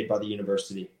not paid by the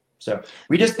university. So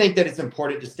we just think that it's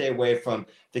important to stay away from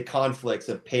the conflicts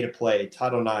of pay to play,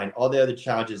 Title IX, all the other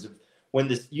challenges of when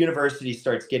this university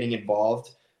starts getting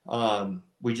involved.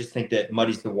 We just think that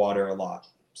muddies the water a lot.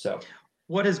 So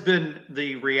what has been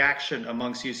the reaction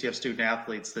amongst UCF student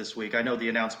athletes this week? I know the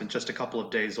announcement just a couple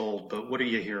of days old, but what are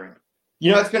you hearing?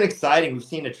 It's been exciting. We've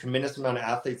seen a tremendous amount of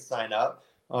athletes sign up.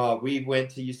 We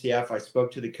went to UCF. I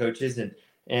spoke to the coaches, and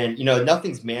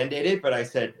nothing's mandated, but I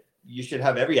said, you should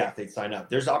have every athlete sign up.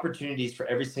 There's opportunities for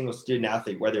every single student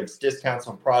athlete, whether it's discounts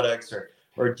on products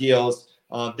or deals.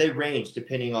 They range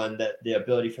depending on the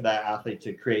ability for that athlete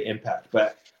to create impact.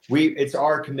 But it's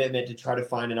our commitment to try to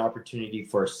find an opportunity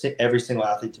for every single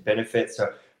athlete to benefit.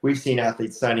 So we've seen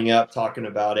athletes signing up, talking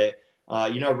about it.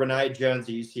 Renaya Jones,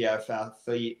 a UCF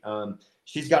athlete,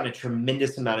 she's gotten a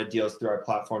tremendous amount of deals through our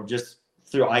platform, just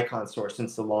through iConSource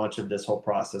since the launch of this whole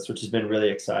process, which has been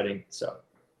really exciting. So.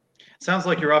 Sounds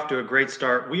like you're off to a great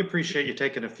start. We appreciate you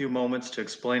taking a few moments to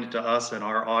explain it to us and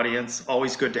our audience.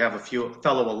 Always good to have a few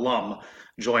fellow alum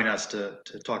join us to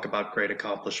talk about great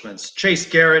accomplishments. Chase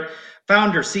Garrett,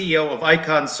 founder, CEO of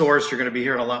iConSource. You're going to be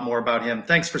hearing a lot more about him.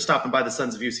 Thanks for stopping by the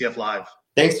Sons of UCF Live.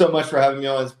 Thanks so much for having me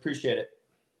on. Appreciate it.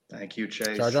 Thank you,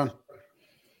 Chase. Charge on.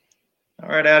 All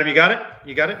right, Adam, you got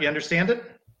it? You understand it?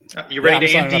 You ready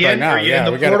to ante in? Right, are you in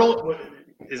the portal?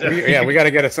 We got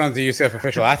to get a Sons of UCF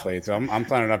official athlete, so I'm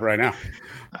signing up right now.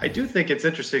 I do think it's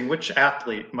interesting. Which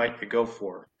athlete might you go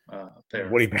for there?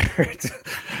 Woody Barrett.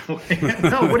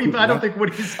 No, Woody. I don't think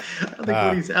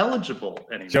Woody's eligible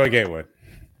anymore. Joey Gatewood.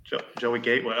 Joey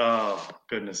Gatewood. Oh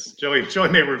goodness, Joey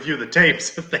may review the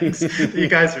tapes of things that you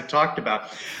guys have talked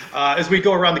about. As we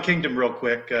go around the kingdom real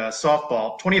quick,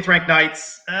 softball, 20th ranked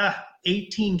Knights,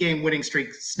 18-game winning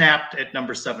streak snapped at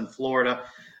number 7 Florida.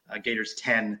 Gators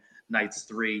 10. Knights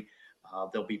 3.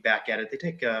 They'll be back at it. They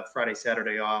take Friday,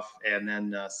 Saturday off, and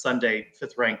then Sunday,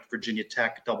 5th-ranked Virginia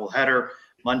Tech doubleheader.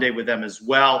 Monday with them as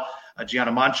well.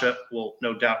 Gianna Mancha will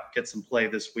no doubt get some play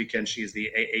this weekend. She is the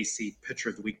AAC Pitcher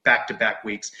of the Week, back-to-back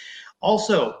weeks.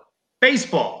 Also,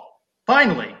 baseball,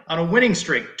 finally, on a winning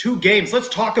streak, 2 games. Let's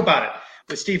talk about it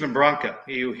with Stephen Branca.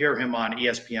 You hear him on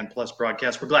ESPN Plus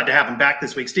broadcast. We're glad to have him back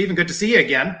this week. Stephen, good to see you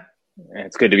again.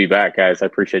 It's good to be back, guys. I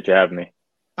appreciate you having me.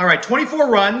 All right, 24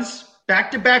 runs,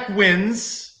 back-to-back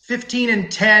wins,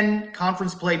 15-10.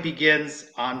 Conference play begins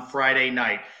on Friday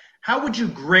night. How would you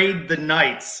grade the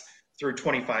Knights through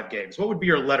 25 games? What would be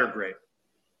your letter grade?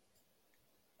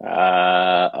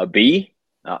 A B.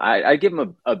 I'd give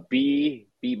them a B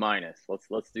minus.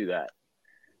 Let's do that.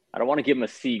 I don't want to give them a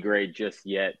C grade just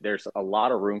yet. There's a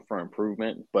lot of room for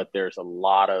improvement, but there's a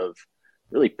lot of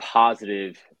really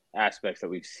positive aspects that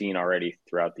we've seen already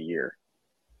throughout the year.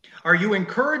 Are you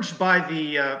encouraged by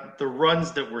the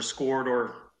runs that were scored,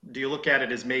 or do you look at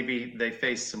it as maybe they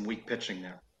faced some weak pitching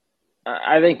there?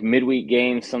 I think midweek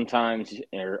games sometimes,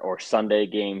 or Sunday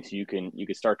games, you can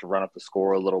start to run up the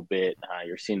score a little bit.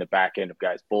 You're seeing the back end of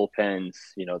guys' bullpens.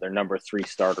 Their number 3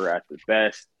 starter at the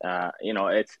best.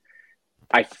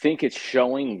 I think it's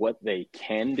showing what they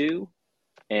can do,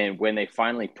 and when they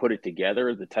finally put it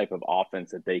together, the type of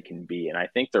offense that they can be. And I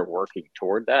think they're working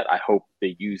toward that. I hope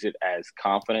they use it as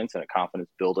confidence and a confidence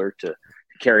builder to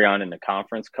carry on in the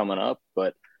conference coming up.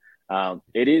 But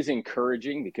it is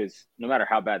encouraging because no matter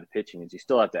how bad the pitching is, you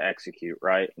still have to execute,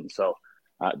 right? And so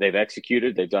they've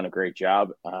executed. They've done a great job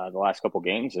the last couple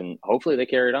games, and hopefully they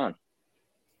carry it on.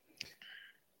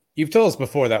 You've told us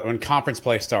before that when conference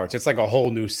play starts, it's like a whole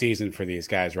new season for these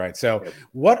guys, right? So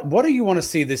what do you want to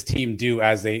see this team do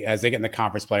as they get in the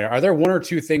conference play? Are there 1 or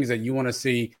 2 things that you want to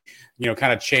see,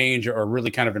 kind of change or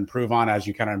really kind of improve on as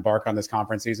you kind of embark on this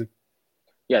conference season?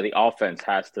 Yeah, the offense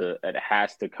has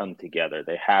to come together.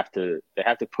 They have to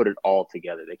put it all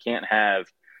together. They can't have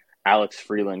Alex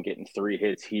Freeland getting 3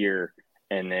 hits here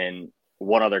and then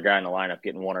one other guy in the lineup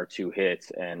getting 1 or 2 hits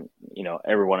and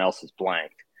everyone else is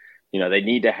blanked. They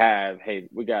need to have, hey,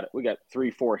 we got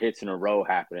 3-4 hits in a row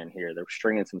happening here. They're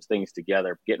stringing some things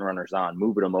together, getting runners on,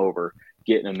 moving them over,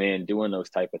 getting them in, doing those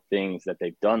type of things that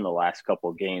they've done the last couple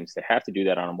of games. They have to do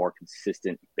that on a more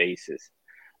consistent basis.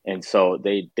 And so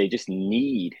they just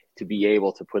need to be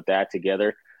able to put that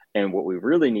together. And what we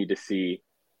really need to see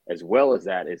as well as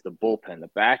that is the bullpen. The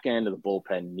back end of the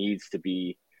bullpen needs to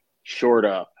be shored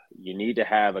up. You need to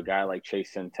have a guy like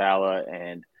Chase Santala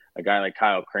and a guy like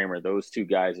Kyle Kramer, those two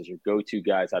guys as your go-to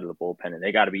guys out of the bullpen, and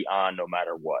they got to be on no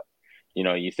matter what.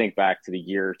 You think back to the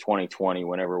year 2020,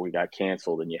 whenever we got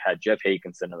canceled, and you had Jeff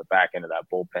Hakinson in the back end of that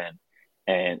bullpen,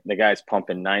 and the guy's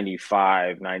pumping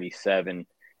 95, 97,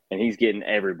 and he's getting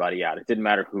everybody out. It didn't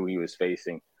matter who he was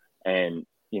facing. And,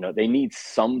 they need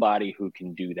somebody who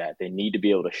can do that. They need to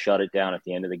be able to shut it down at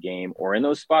the end of the game or in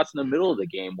those spots in the middle of the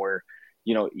game where,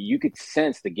 you could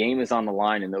sense the game is on the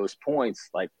line in those points.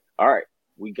 Like, all right,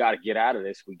 we got to get out of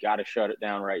this. We got to shut it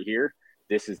down right here.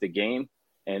 This is the game.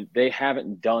 And they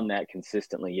haven't done that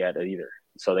consistently yet either.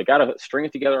 So they got to string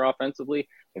it together offensively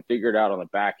and figure it out on the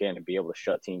back end and be able to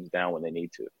shut teams down when they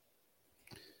need to.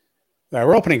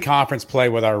 We're opening conference play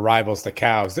with our rivals, the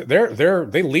Cows.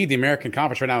 They lead the American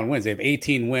Conference right now in wins. They have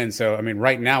 18 wins. So,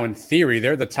 right now, in theory,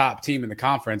 they're the top team in the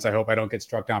conference. I hope I don't get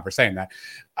struck down for saying that.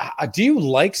 Do you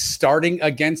like starting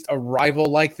against a rival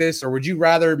like this, or would you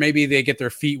rather maybe they get their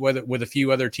feet with a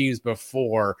few other teams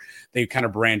before they kind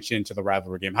of branch into the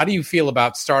rivalry game? How do you feel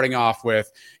about starting off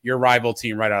with your rival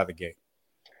team right out of the gate?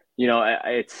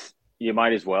 You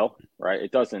might as well, right?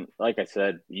 It doesn't, like I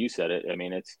said, you said it.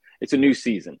 It's a new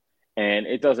season. And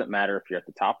it doesn't matter if you're at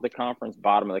the top of the conference,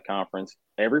 bottom of the conference.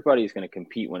 Everybody's going to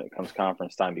compete when it comes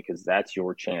conference time because that's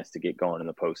your chance to get going in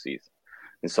the postseason.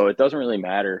 And so it doesn't really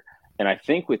matter. And I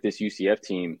think with this UCF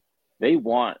team, they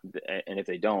want, and if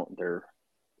they don't, they're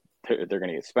going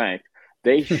to get spanked.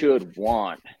 They should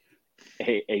want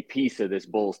a piece of this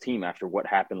Bulls team after what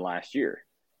happened last year.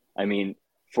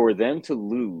 For them to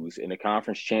lose in a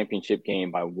conference championship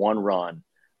game by one run,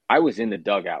 I was in the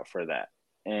dugout for that.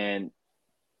 And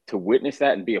to witness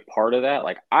that and be a part of that,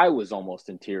 I was almost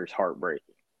in tears,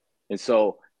 heartbreaking. And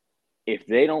so if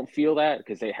they don't feel that,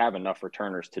 because they have enough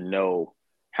returners to know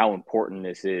how important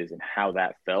this is and how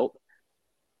that felt,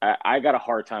 I got a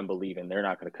hard time believing they're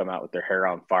not going to come out with their hair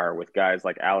on fire with guys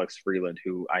like Alex Freeland,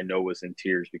 who I know was in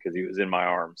tears because he was in my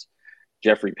arms,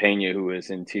 Jeffrey Pena, who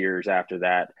was in tears after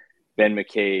that, Ben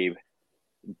McCabe,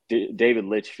 David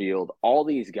Litchfield, all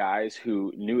these guys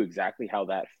who knew exactly how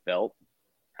that felt.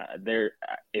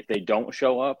 If they don't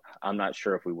show up, I'm not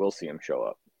sure if we will see them show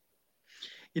up.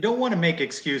 You don't want to make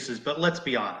excuses, but let's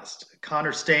be honest.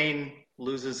 Connor Stain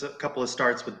loses a couple of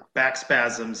starts with back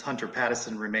spasms. Hunter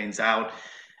Patterson remains out.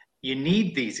 You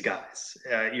need these guys.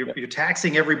 You're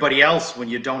taxing everybody else when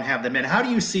you don't have them in. How do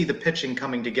you see the pitching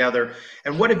coming together?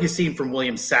 And what have you seen from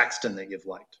William Saxton that you've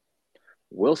liked?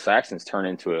 Will Saxton's turned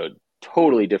into a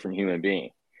totally different human being.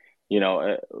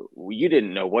 You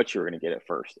didn't know what you were going to get at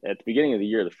first. At the beginning of the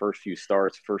year, the first few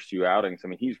starts, first few outings,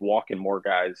 he's walking more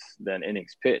guys than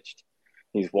innings pitched.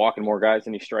 He's walking more guys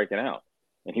than he's striking out.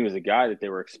 And he was a guy that they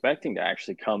were expecting to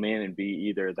actually come in and be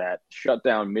either that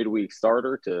shutdown midweek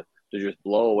starter to just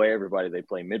blow away everybody they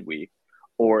play midweek,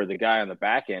 or the guy on the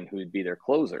back end who would be their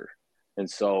closer. And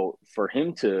so for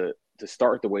him to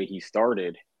start the way he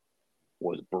started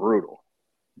was brutal.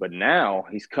 But now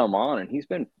he's come on and he's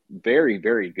been very,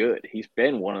 very good. He's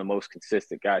been one of the most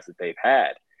consistent guys that they've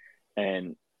had.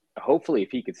 And hopefully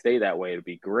if he could stay that way, it'd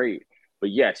be great. But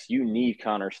yes, you need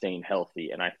Connor Stain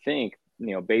healthy. And I think,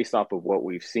 based off of what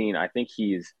we've seen, I think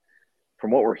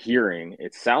from what we're hearing,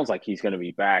 it sounds like he's going to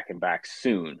be back and back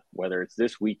soon, whether it's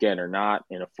this weekend or not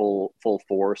in a full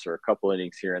force or a couple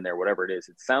innings here and there, whatever it is.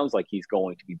 It sounds like he's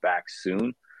going to be back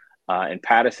soon. And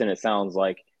Patterson, it sounds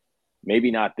like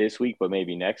maybe not this week, but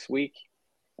maybe next week,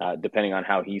 depending on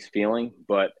how he's feeling.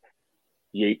 But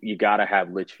you got to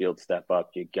have Litchfield step up.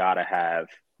 You got to have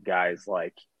guys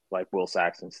like Will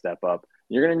Saxton step up.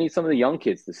 You're going to need some of the young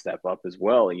kids to step up as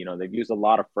well. They've used a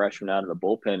lot of freshmen out of the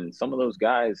bullpen, and some of those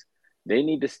guys, they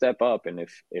need to step up. And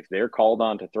if they're called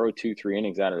on to throw 2-3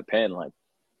 innings out of the pen,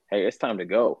 hey, it's time to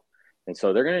go. And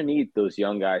so they're going to need those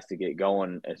young guys to get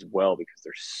going as well because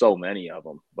there's so many of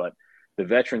them. But the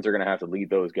veterans are going to have to lead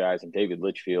those guys, and David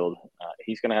Litchfield,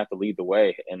 he's going to have to lead the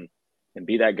way and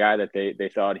be that guy that they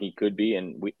thought he could be,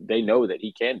 and they know that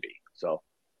he can be. So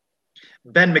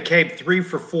Ben McCabe, 3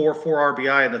 for 4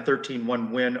 RBI in the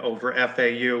 13-1 win over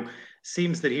FAU.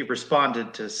 Seems that he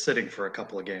responded to sitting for a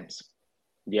couple of games.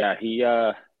 Yeah, he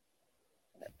I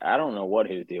don't know what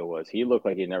his deal was. He looked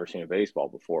like he'd never seen a baseball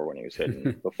before when he was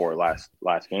hitting before last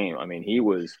game. He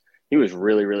was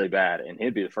really, really bad, and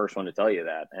he'd be the first one to tell you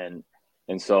that. And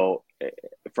And so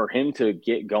for him to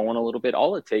get going a little bit,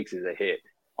 all it takes is a hit.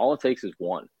 All it takes is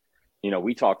one.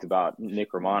 We talked about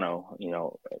Nick Romano,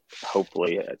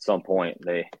 hopefully at some point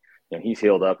he's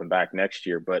healed up and back next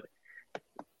year. But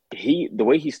the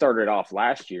way he started off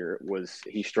last year was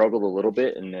he struggled a little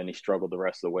bit, and then he struggled the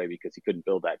rest of the way because he couldn't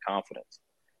build that confidence.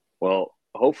 Well,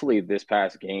 hopefully this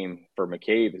past game for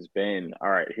McCabe has been, all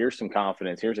right, here's some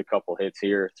confidence. Here's a couple hits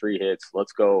here, 3 hits.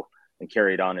 Let's go and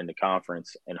carry it on into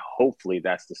conference. And hopefully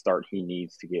that's the start he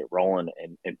needs to get rolling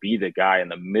and be the guy in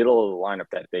the middle of the lineup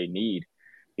that they need.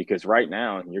 Because right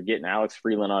now you're getting Alex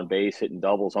Freeland on base, hitting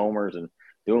doubles, homers, and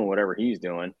doing whatever he's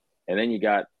doing. And then you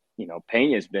got,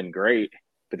 Pena's been great.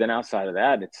 But then outside of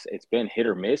that, it's been hit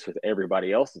or miss with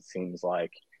everybody else, it seems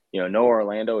like. Noah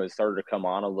Orlando has started to come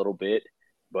on a little bit.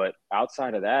 But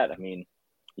outside of that, I mean,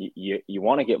 you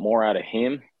want to get more out of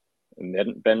him,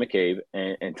 and Ben McCabe,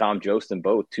 and Tom Jostin,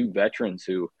 both 2 veterans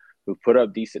who put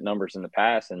up decent numbers in the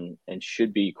past and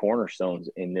should be cornerstones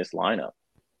in this lineup.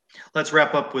 Let's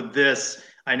wrap up with this.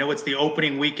 I know it's the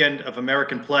opening weekend of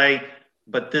American play,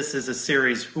 but this is a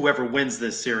series. Whoever wins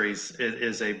this series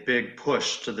is a big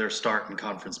push to their start in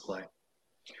conference play.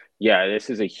 Yeah, this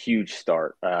is a huge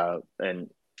start. And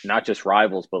not just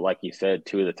rivals, but like you said,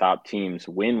 2 of the top teams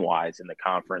win-wise in the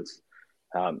conference.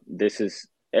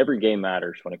 Every game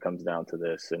matters when it comes down to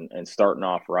this, and starting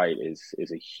off right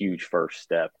is a huge first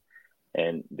step.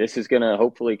 And this is going to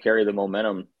hopefully carry the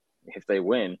momentum, if they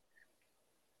win,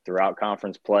 throughout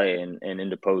conference play and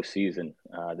into postseason.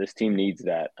 This team needs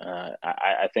that.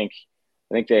 I think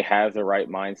they have the right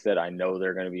mindset. I know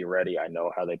they're going to be ready. I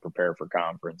know how they prepare for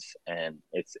conference, and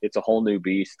it's a whole new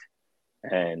beast.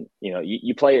 And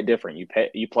you play it different.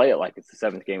 You play it like it's the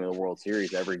 7th game of the World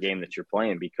Series every game that you're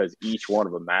playing, because each one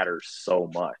of them matters so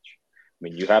much. I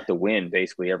mean, you have to win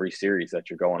basically every series that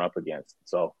you're going up against.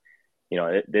 So,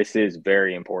 this is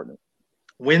very important.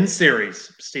 Win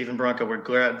series. Stephen Branca, we're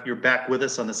glad you're back with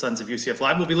us on the Sons of UCF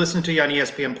Live. We'll be listening to you on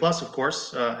ESPN Plus, of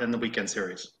course, in the weekend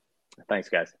series. Thanks,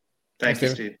 guys. Thank you,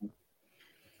 Steve.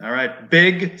 All right,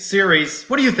 big series.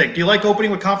 What do you think? Do you like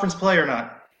opening with conference play or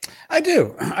not? I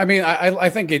do. I mean, I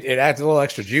think it adds a little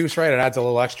extra juice, right? It adds a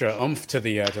little extra oomph to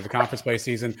the conference play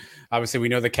season. Obviously, we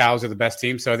know the Cows are the best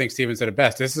team, so I think Steven said it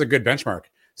best. This is a good benchmark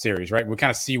series, right? We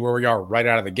kind of see where we are right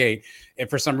out of the gate. If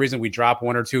for some reason we drop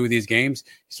 1 or 2 of these games,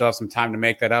 you still have some time to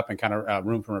make that up and kind of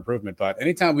room for improvement. But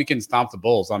anytime we can stomp the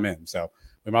Bulls, I'm in. So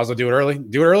we might as well do it early.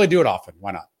 Do it often.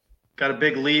 Why not? Got a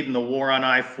big lead in the war on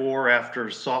I-4 after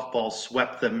softball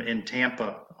swept them in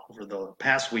Tampa over the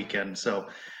past weekend. So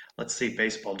let's see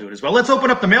baseball do it as well. Let's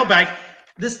open up the mailbag.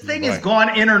 This thing has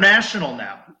gone international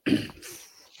now.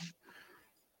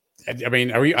 I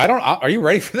mean, are you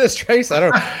ready for this, Trace?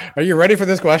 Are you ready for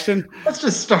this question? Let's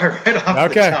just start right off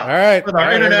the top. All right. With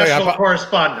our international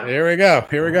correspondent. Here we go.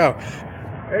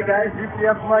 Hey guys,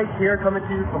 UCF Mike here, coming to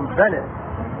you from Venice,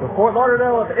 the Fort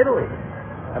Lauderdale of Italy.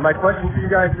 And my question for you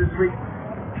guys this week,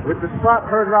 with the slap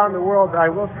heard around the world by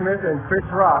Will Smith and Chris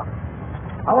Rock,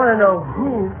 I want to know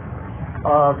who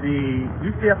of the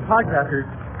UCF podcasters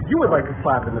you would like to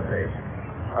slap in the face.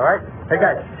 All right? Hey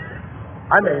guys,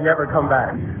 I may never come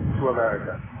back to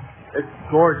America. It's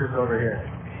gorgeous over here.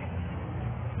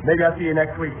 Maybe I'll see you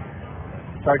next week.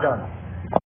 Sorry, John.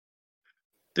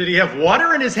 Did he have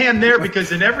water in his hand there?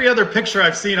 Because in every other picture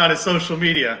I've seen on his social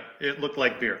media, it looked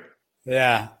like beer.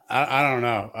 Yeah, I don't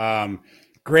know.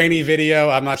 Grainy video.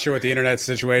 I'm not sure what the internet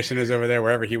situation is over there,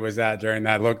 wherever he was at during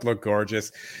that. Looked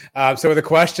gorgeous. So the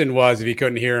question was, if you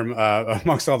couldn't hear him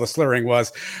amongst all the slurring,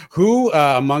 was who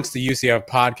amongst the UCF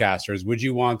podcasters would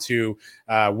you want to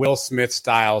Will Smith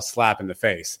style slap in the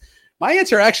face? My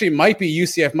answer actually might be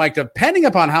UCF Mike, depending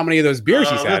upon how many of those beers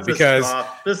he's had. Because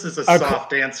this is a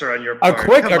soft answer on your part.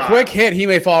 A quick hit, he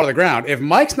may fall to the ground. If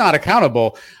Mike's not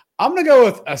accountable, I'm going to go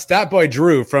with Stat Boy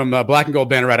Drew from Black and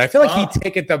Gold Banneret. I feel like he'd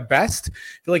take it the best.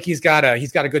 I feel like he's got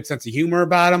a good sense of humor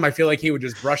about him. I feel like he would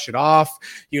just brush it off.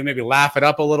 He would maybe laugh it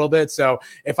up a little bit. So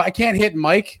if I can't hit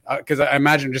Mike, because I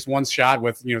imagine just one shot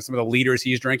with some of the leaders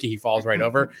he's drinking, he falls right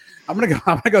over. I'm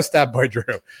gonna go Stat Boy Drew.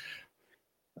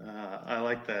 I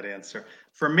like that answer.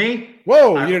 For me,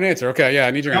 you didn't answer. Okay, yeah,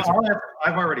 I need your answer.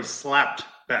 I've already slapped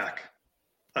back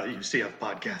a UCF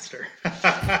podcaster.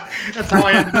 That's how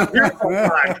I ended up here.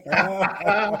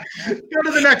 Go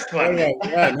to the next one.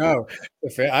 Yeah, no,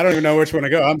 I don't even know which one to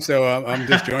go. I'm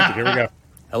disjointed. Here we go.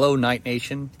 Hello, Night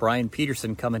Nation. Brian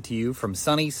Peterson coming to you from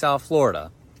sunny South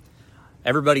Florida.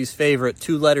 Everybody's favorite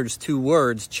 2 letters, 2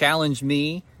 words challenged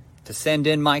me to send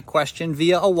in my question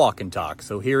via a walk and talk.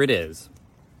 So here it is.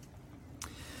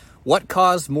 What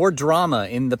caused more drama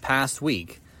in the past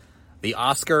week? The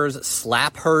Oscars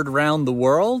slap heard round the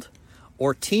world,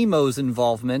 or Timo's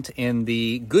involvement in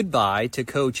the goodbye to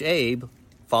Coach Abe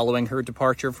following her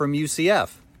departure from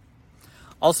UCF.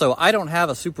 Also, I don't have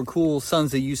a super cool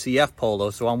Sons of UCF polo,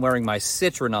 so I'm wearing my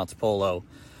Citronauts polo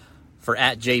for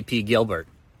 @JP Gilbert.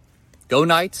 Go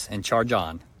Knights and charge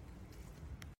on.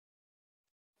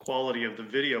 Quality of the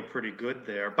video pretty good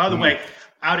there. By the way,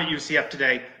 out at UCF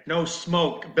today, no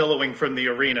smoke billowing from the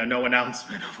arena, no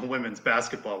announcement of a women's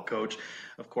basketball coach.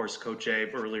 Of course, Coach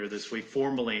Abe earlier this week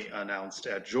formally announced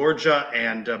at Georgia,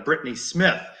 and Brittany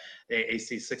Smith,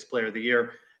 AAC Sixth Player of the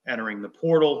Year, entering the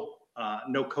portal.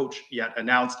 No coach yet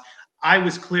announced. I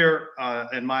was clear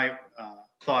in my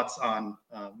thoughts on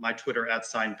my Twitter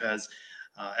 @SignPez,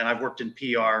 and I've worked in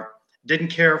PR. Didn't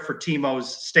care for Timo's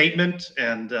statement,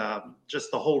 and just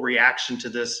the whole reaction to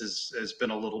this has been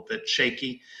a little bit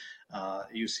shaky.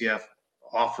 UCF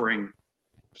offering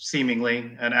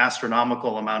seemingly an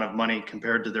astronomical amount of money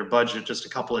compared to their budget just a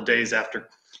couple of days after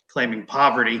claiming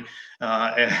poverty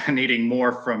and needing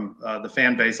more from the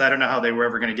fan base. I don't know how they were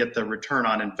ever going to get the return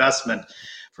on investment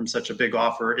from such a big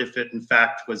offer, if it in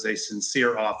fact was a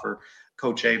sincere offer.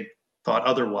 Coach Abe thought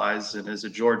otherwise and is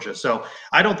at Georgia. So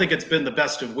I don't think it's been the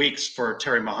best of weeks for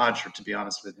Terry Mohajir, to be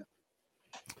honest with you.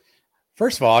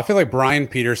 First of all, I feel like Brian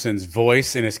Peterson's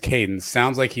voice and his cadence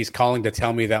sounds like he's calling to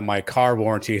tell me that my car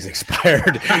warranty is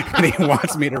expired and he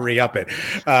wants me to re-up it.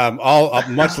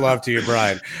 Much love to you,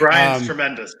 Brian. Brian's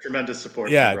tremendous support.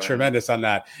 Yeah, tremendous on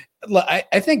that. Look,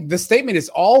 I think the statement is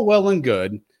all well and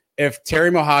good if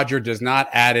Terry Mohajir does not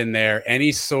add in there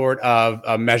any sort of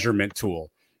a measurement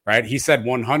tool. Right? He said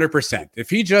 100%. If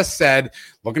he just said,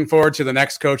 looking forward to the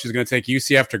next coach who's going to take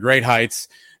UCF to great heights,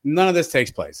 none of this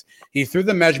takes place. He threw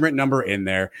the measurement number in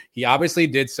there. He obviously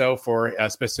did so for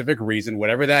a specific reason.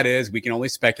 Whatever that is, we can only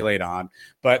speculate on.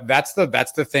 But that's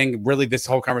the thing really this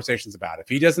whole conversation is about. If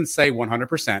he doesn't say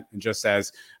 100% and just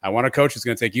says, I want a coach who's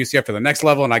going to take UCF to the next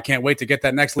level and I can't wait to get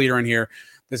that next leader in here,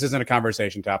 this isn't a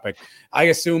conversation topic. I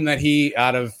assume that he,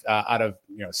 out of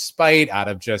spite, out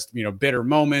of just bitter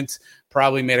moments,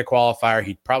 probably made a qualifier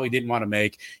he probably didn't want to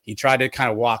make. He tried to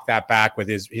kind of walk that back with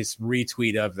his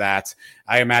retweet of that.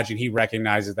 I imagine he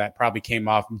recognizes that probably came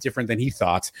off different than he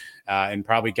thought and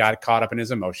probably got caught up in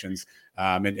his emotions.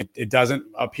 And it doesn't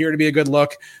appear to be a good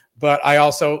look. But I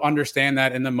also understand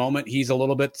that in the moment, he's a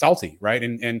little bit salty, right?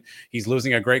 And he's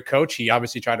losing a great coach. He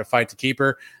obviously tried to fight to keep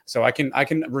her. So I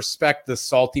can respect the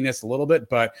saltiness a little bit,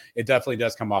 but it definitely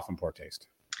does come off in poor taste.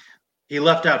 He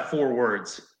left out 4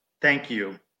 words. Thank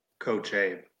you, Coach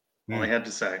Abe. All he had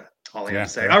to say. All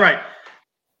right.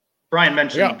 Brian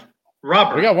mentioned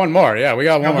Robert. We got one more. Yeah, we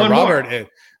got one more. Robert.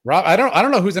 I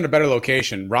don't know who's in a better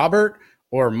location, Robert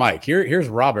or Mike. Here's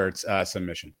Robert's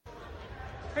submission.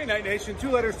 Hey, Night Nation.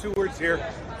 2 letters, 2 words here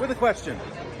with a question.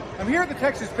 I'm here at the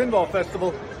Texas Pinball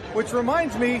Festival, which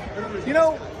reminds me,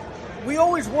 we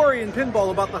always worry in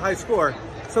pinball about the high score.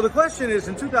 So the question is,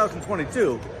 in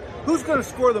 2022, who's going to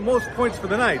score the most points for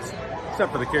the Knights,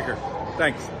 except for the kicker?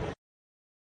 Thanks.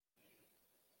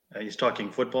 He's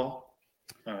talking football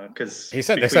because he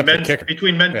said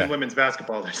between men's and women's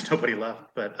basketball, there's nobody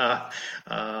left. But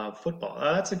football,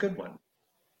 that's a good one.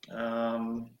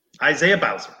 Isaiah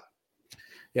Bowser.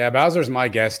 Yeah, Bowser's my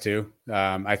guess too.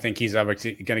 I think he's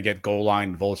obviously going to get goal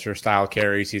line vulture style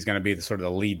carries. He's going to be the sort of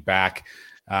the lead back.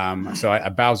 So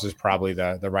Bowser's probably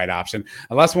the right option,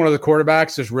 unless one of the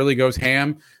quarterbacks just really goes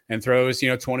ham and throws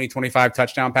 20, 25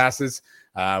 touchdown passes,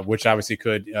 which obviously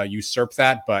could usurp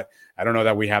that. But I don't know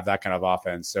that we have that kind of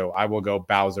offense. So I will go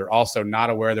Bowser. Also not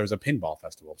aware there's a pinball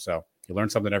festival. So you learn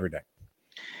something every day.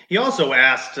 He also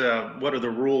asked, what are the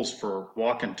rules for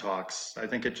walk and talks? I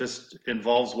think it just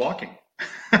involves walking.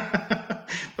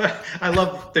 But I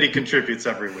love that he contributes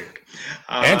every week.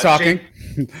 And talking.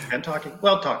 Talking.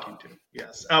 Well, talking too.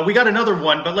 Yes. We got another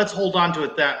one, but let's hold on to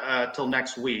it till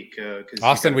next week.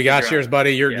 Austin, we got yours,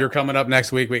 buddy. You're coming up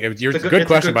next week. Good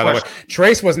question, by the way.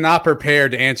 Trace was not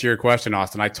prepared to answer your question,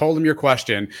 Austin. I told him your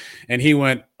question, and he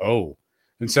went, oh.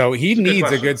 And so he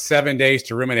needs a good 7 days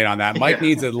to ruminate on that. Mike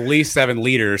needs at least 7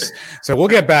 liters. So we'll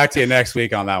get back to you next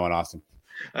week on that one, Austin.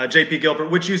 JP Gilbert,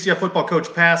 which UCF football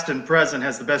coach, past and present,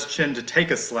 has the best chin to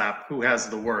take a slap? Who has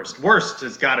the worst? Worst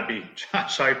has got to be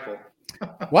Josh Heupel.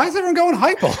 Why is everyone going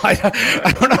Heupel?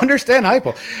 I don't understand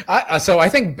Heupel. So I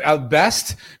think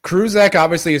best, Kruzek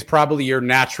obviously is probably your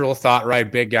natural thought, right?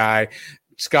 Big guy.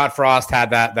 Scott Frost had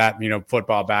that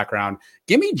football background.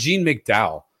 Give me Gene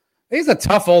McDowell. He's a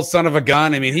tough old son of a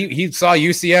gun. I mean, he saw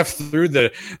UCF through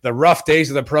the rough days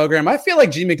of the program. I feel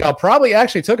like Gene McDowell probably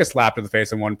actually took a slap to the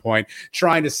face at one point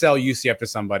trying to sell UCF to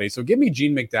somebody. So give me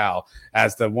Gene McDowell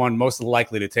as the one most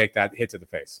likely to take that hit to the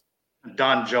face.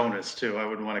 Don Jonas, too. I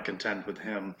wouldn't want to contend with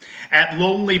him. At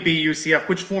Lonely Bee UCF,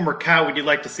 which former Cow would you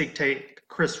like to see take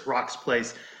Chris Rock's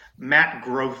place? Matt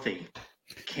Grothe.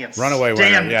 Can't Runaway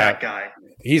stand winner. Yeah. that guy.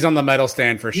 He's on the medal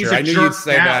stand for He's sure. a I knew jerk you'd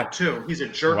say now, that too. He's a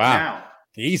jerk Wow. now.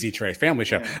 Easy, Trace. Family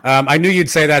show. Yeah. I knew you'd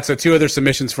say that. So 2 other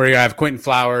submissions for you. I have Quentin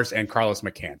Flowers and Carlos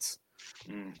McCants.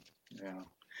 Yeah.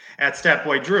 At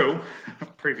Statboy Drew,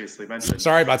 previously mentioned.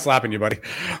 Sorry about slapping you, buddy.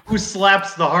 Who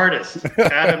slaps the hardest?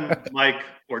 Adam, Mike,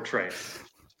 or Trace?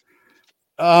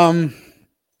 It's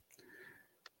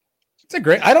a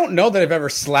great. I don't know that I've ever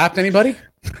slapped anybody.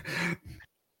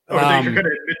 Or that you're going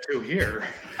to admit to here.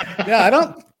 Yeah, I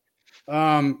don't.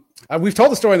 We've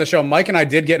told the story on the show. Mike and I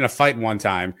did get in a fight one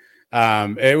time.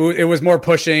 It was more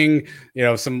pushing,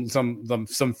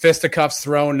 some fisticuffs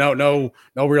thrown. No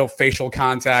real facial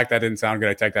contact. That didn't sound good.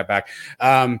 I take that back.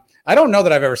 I don't know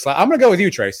that I've ever slapped. I'm gonna go with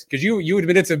you, Trace, because you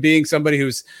admitted to being somebody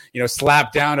who's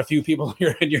slapped down a few people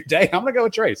in your day. I'm gonna go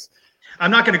with Trace.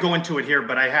 I'm not going to go into it here,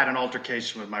 but I had an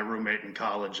altercation with my roommate in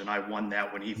college, and I won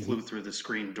that when he flew through the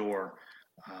screen door.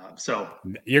 So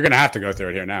you're going to have to go through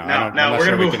it here now. No, we're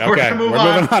going to move. We're going to move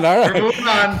on. Moving on. All right. We're moving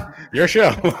on. Your show.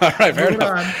 All right. Fair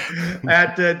enough.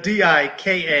 At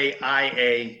DIKAIA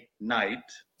Knight,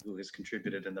 who has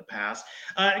contributed in the past,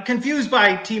 confused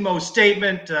by Timo's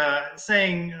statement,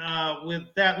 saying with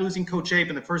that losing Coach Abe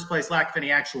in the first place, lack of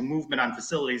any actual movement on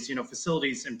facilities,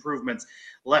 facilities improvements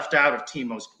left out of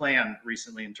Timo's plan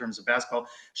recently in terms of basketball.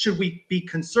 Should we be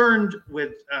concerned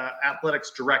with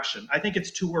athletics direction? I think it's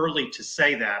too early to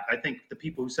say that. I think the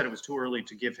people who said it was too early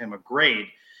to give him a grade,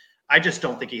 I just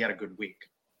don't think he had a good week.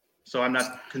 So I'm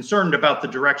not concerned about the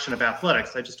direction of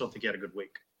athletics. I just don't think he had a good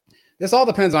week. This all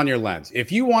depends on your lens.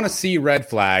 If you want to see red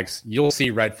flags, you'll see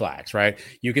red flags, right?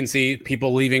 You can see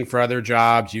people leaving for other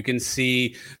jobs. You can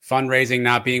see fundraising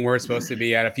not being where it's supposed to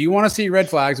be at. If you want to see red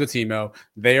flags with Timo,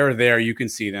 they are there. You can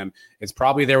see them. It's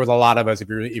probably there with a lot of us if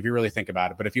you really think about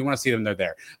it. But if you want to see them, they're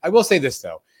there. I will say this,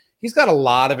 though. He's got a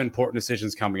lot of important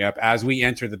decisions coming up as we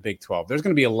enter the Big 12. There's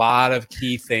going to be a lot of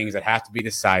key things that have to be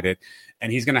decided,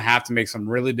 and he's going to have to make some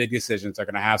really big decisions that are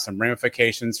going to have some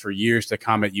ramifications for years to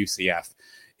come at UCF.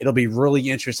 It'll be really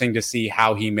interesting to see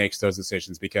how he makes those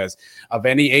decisions because of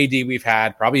any AD we've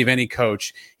had, probably of any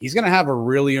coach, he's going to have a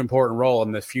really important role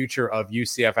in the future of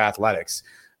UCF athletics.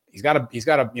 He's got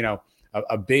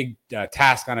a big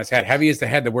task on his head. Heavy is the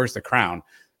head that wears the crown.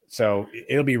 So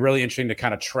it'll be really interesting to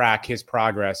kind of track his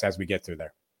progress as we get through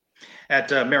there. At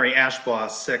Mary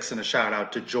Ashboss 6, and a shout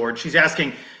out to George. She's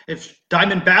asking if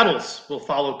Diamond Battles will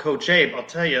follow Coach Abe. I'll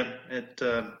tell you,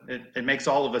 it makes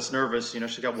all of us nervous.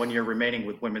 She's got 1 year remaining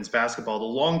with women's basketball. The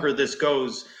longer this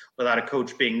goes without a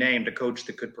coach being named, a coach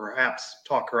that could perhaps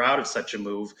talk her out of such a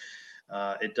move,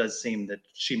 it does seem that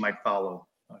she might follow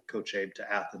Coach Abe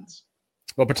to Athens.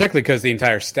 Well, particularly because the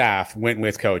entire staff went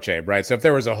with Coach Abe, right? So if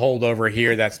there was a holdover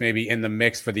here that's maybe in the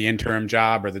mix for the interim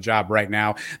job or the job right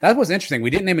now, that was interesting. We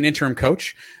didn't name an interim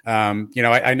coach.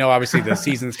 I know obviously the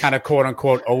season's kind of quote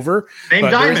unquote over, but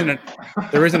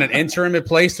there isn't an interim in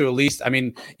place to at least,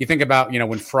 you think about,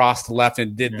 when Frost left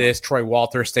and did this, Troy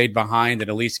Walter stayed behind and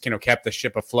at least, kept the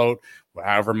ship afloat.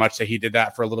 However much that he did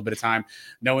that for a little bit of time.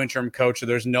 No interim coach. So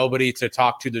there's nobody to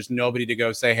talk to. There's nobody to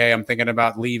go say, hey, I'm thinking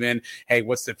about leaving. Hey,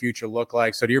 what's the future look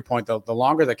like? So to your point, the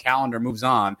longer the calendar moves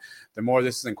on, the more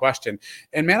this is in question.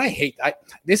 And man,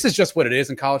 this is just what it is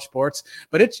in college sports,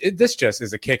 but this just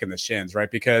is a kick in the shins,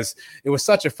 right? Because it was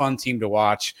such a fun team to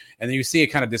watch. And then you see it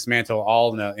kind of dismantle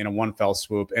all in a one fell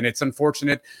swoop. And it's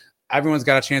unfortunate. Everyone's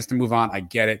got a chance to move on. I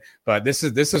get it. But this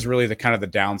is really the kind of the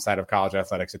downside of college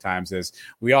athletics at times is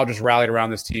we all just rallied around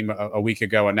this team a week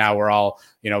ago. And now we're all,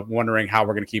 wondering how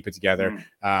we're going to keep it together.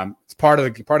 It's part of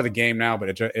the game now,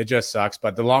 but it just sucks.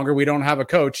 But the longer we don't have a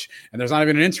coach and there's not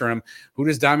even an interim, who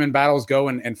does Diamond Battles go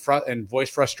and voice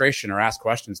frustration or ask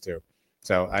questions to?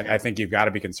 So I think you've got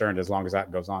to be concerned as long as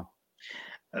that goes on.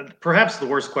 Perhaps the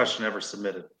worst question ever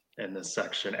submitted in this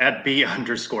section at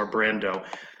B_Brando.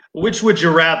 Which would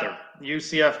you rather?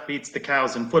 UCF beats the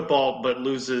Cows in football but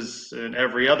loses in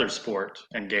every other sport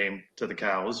and game to the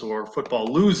Cows, or football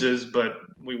loses but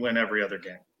we win every other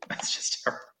game? That's just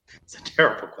terrible. It's a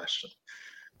terrible question.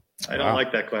 I don't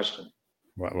like that question.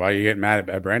 Why are you getting mad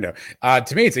at Brando?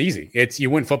 To me, it's easy. It's you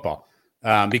win football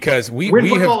because we win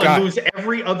football have got, and lose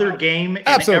every other game in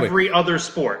every other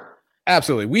sport.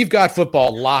 Absolutely. We've got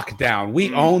football locked down.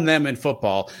 We own them in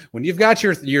football. When you've got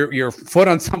your foot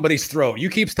on somebody's throat, you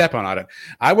keep stepping on it.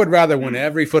 I would rather win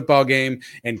every football game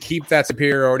and keep that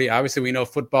superiority. Obviously, we know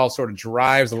football sort of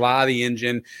drives a lot of the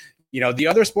engine. The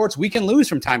other sports we can lose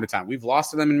from time to time. We've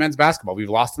lost to them in men's basketball. We've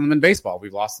lost to them in baseball.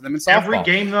 We've lost to them in softball. Every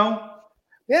game, though?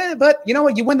 Yeah, but you know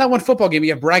what? You win that one football game.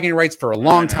 You have bragging rights for a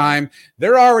long time.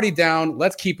 They're already down.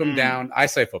 Let's keep them down. I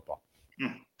say football.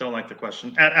 Don't like the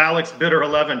question. At Alex Bitter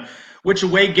 11, which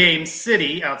away game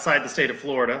city outside the state of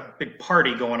Florida, big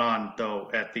party going on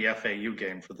though at the FAU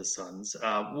game for the Suns,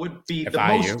 would be the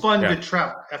most fun to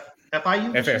travel?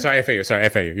 FIU? Sorry,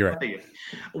 FAU. You're right.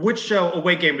 FAU. Which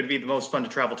away game would be the most fun to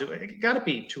travel to? It got to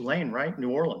be Tulane, right? New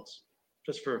Orleans,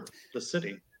 just for the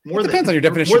city. It depends on your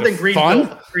definition of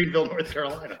fun. Greenville, North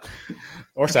Carolina.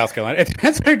 Or South Carolina. It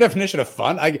depends on your definition of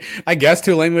fun. I guess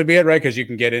Tulane would be it, right? Because you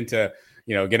can get into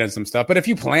some stuff. But if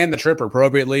you plan the trip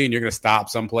appropriately and you're going to stop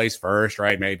someplace first,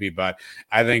 right? Maybe. But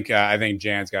I think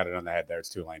Jan's got it on the head there. It's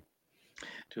Tulane.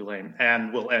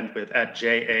 And we'll end with at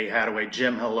J.A. Hadaway.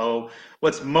 Jim, hello.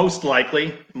 What's most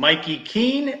likely, Mikey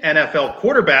Keene, NFL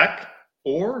quarterback,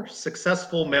 or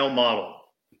successful male model?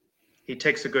 He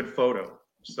takes a good photo.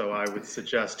 So I would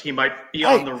suggest he might be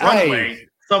on the runway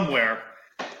somewhere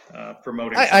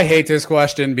promoting. I hate this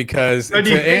question because to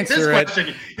answer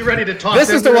it, you're ready to talk. This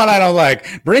is the one I don't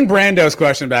like. Bring Brando's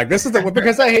question back. This is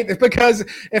because I hate this, because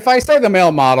if I say the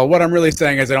male model, what I'm really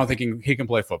saying is I don't think he can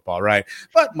play football, right?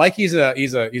 But Mikey's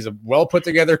he's a well put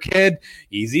together kid.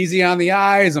 He's easy on the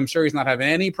eyes. I'm sure he's not having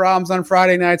any problems on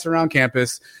Friday nights around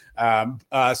campus.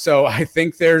 So I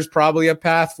think there's probably a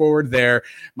path forward there.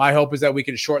 My hope is that we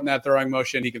can shorten that throwing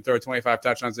motion. He can throw 25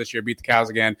 touchdowns this year, beat the Cows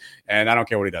again, and I don't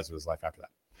care what he does with his life after that.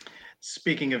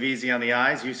 Speaking of easy on the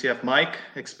eyes, UCF Mike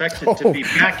expected to be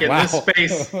back in this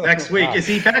space next week. Is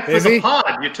he back for the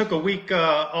pod? You took a week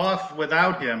off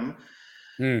without him.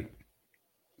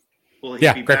 Will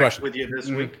he be back with you this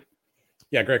week?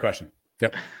 Yeah, great question.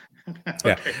 Yep.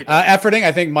 Okay. Efforting,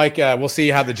 I think Mike. We'll see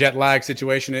how the jet lag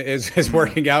situation is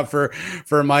working out for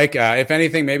Mike. If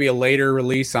anything, maybe a later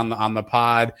release on the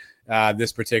pod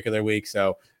this particular week.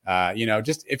 So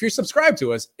just if you're subscribed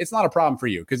to us, it's not a problem for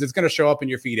you because it's going to show up in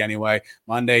your feed anyway.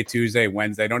 Monday, Tuesday,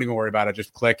 Wednesday. Don't even worry about it.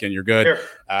 Just click and you're good.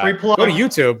 Free plug. Go to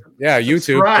YouTube. Yeah,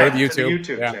 YouTube. Go to YouTube.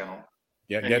 To the YouTube channel.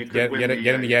 Yeah, get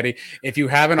in the Yeti. If you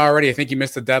haven't already, I think you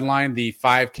missed the deadline. The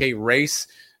 5K race.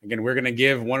 Again, we're going to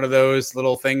give one of those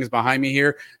little things behind me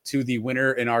here to the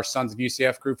winner in our Sons of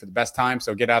UCF group for the best time.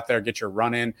 So get out there, get your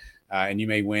run in, and you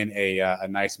may win a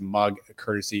nice mug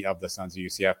courtesy of the Sons of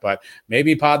UCF. But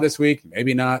maybe pod this week,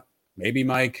 maybe not. Maybe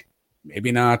Mike,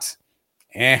 maybe not.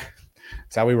 That's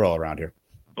how we roll around here.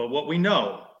 But what we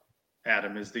know,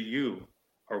 Adam, is that you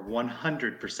are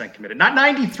 100% committed. Not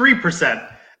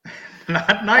 93%. Not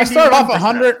 91%. I started off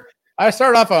 100. I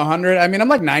started off 100. I mean, I'm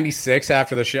like 96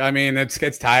 after the show. I mean, it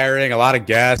gets tiring. A lot of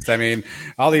guests. I mean,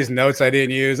 all these notes I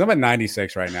didn't use. I'm at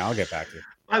 96 right now. I'll get back to you.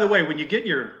 By the way, when you get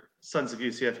your Sons of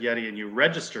UCF Yeti and you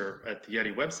register at the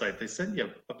Yeti website, they send you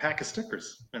a pack of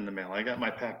stickers in the mail. I got my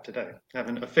pack today. I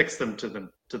haven't affixed them to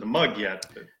the mug yet.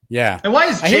 But... Yeah. And why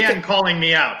is Jan calling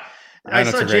me out? I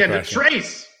saw Jan.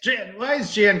 Trace. Jan, why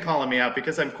is Jan calling me out?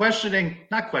 Because I'm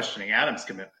not questioning Adam's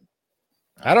commitment.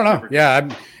 I don't know. Yeah,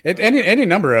 any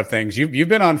number of things. You've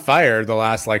been on fire the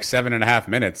last like 7.5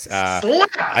 minutes. I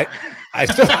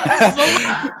still.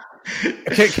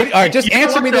 All right, just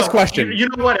answer me this question. You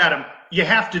know what, Adam? You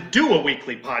have to do a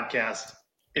weekly podcast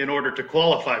in order to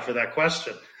qualify for that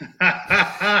question.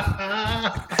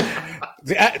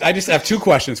 I just have two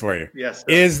questions for you. Yes.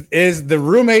 Is the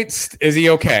roommate? Is he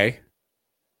okay?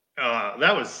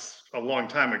 That was a long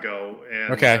time ago,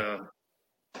 and okay.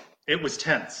 It was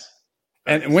tense.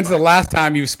 And when's the last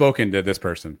time you've spoken to this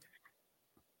person?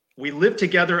 We lived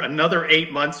together another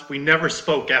 8 months. We never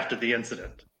spoke after the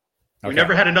incident. We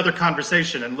never had another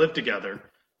conversation and lived together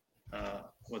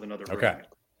with another roommate. Okay.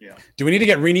 Yeah. Do we need to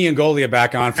get Rini and Golia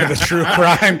back on for the true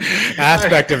crime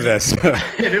aspect of this?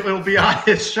 It will be on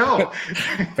his show.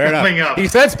 Fair enough. He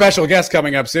said special guest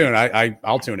coming up soon.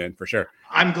 I'll tune in for sure.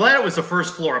 I'm glad it was a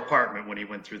first floor apartment when he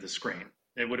went through the screen.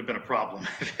 It would have been a problem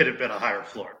if it had been a higher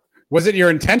floor. Was it your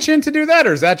intention to do that,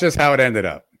 or is that just how it ended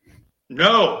up?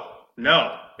 No,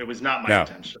 it was not my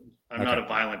intention. I'm not a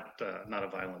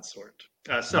violent sort.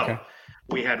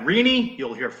 We had Rini.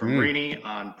 You'll hear from Rini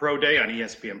on Pro Day on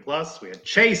ESPN Plus. We had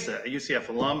Chase, a UCF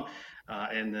alum,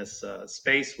 in this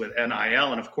space with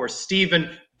NIL, and of course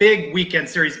Steven. Big weekend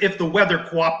series if the weather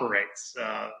cooperates.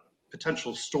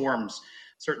 Potential storms.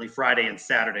 Certainly Friday and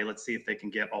Saturday. Let's see if they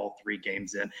can get all 3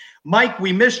 games in. Mike,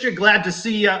 we missed you. Glad to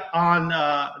see you on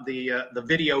the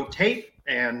video tape.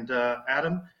 And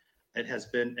Adam, it has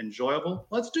been enjoyable.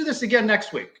 Let's do this again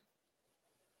next week.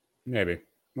 Maybe.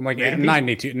 I'm like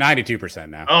 92%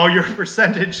 now. Oh, your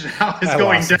percentage now is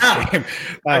going down.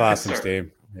 I lost some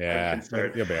steam. Yeah,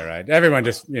 you'll be all right. Everyone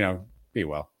just, be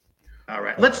well. All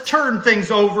right, let's turn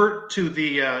things over to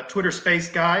the Twitter Space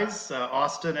guys,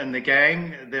 Austin and the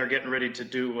gang. They're getting ready to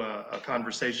do a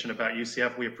conversation about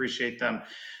UCF. We appreciate them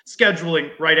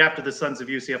scheduling right after the Sons of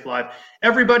UCF Live.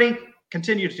 Everybody,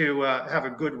 continue to have a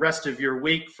good rest of your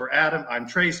week. For Adam, I'm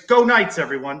Trace. Go Knights,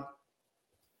 everyone.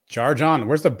 Charge on.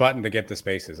 Where's the button to get the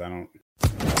spaces? I don't.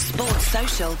 Sports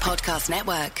Social Podcast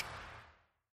Network.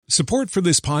 Support for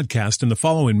this podcast and the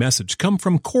following message come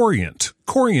from Corient.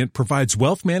 Corient provides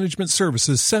wealth management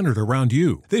services centered around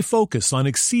you. They focus on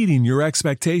exceeding your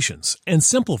expectations and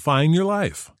simplifying your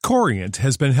life. Corient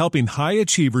has been helping high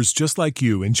achievers just like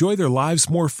you enjoy their lives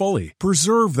more fully,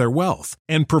 preserve their wealth,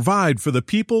 and provide for the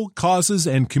people, causes,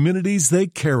 and communities they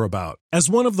care about. As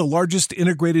one of the largest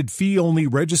integrated fee-only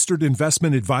registered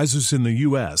investment advisors in the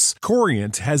U.S.,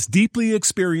 Corient has deeply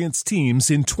experienced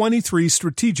teams in 23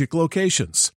 strategic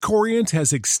locations. Corient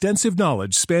has extensive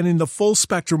knowledge spanning the full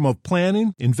spectrum of planning,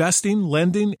 investing,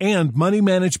 lending, and money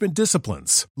management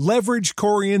disciplines. Leverage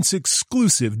Corient's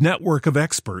exclusive network of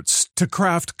experts to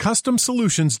craft custom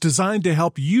solutions designed to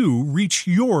help you reach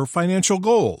your financial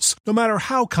goals, no matter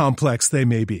how complex they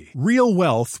may be. Real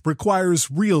wealth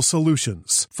requires real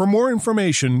solutions. For more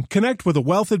information, connect with a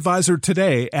wealth advisor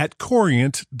today at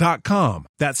Corient.com.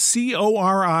 That's Corient.com.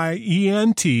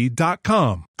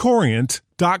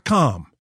 Corient.com.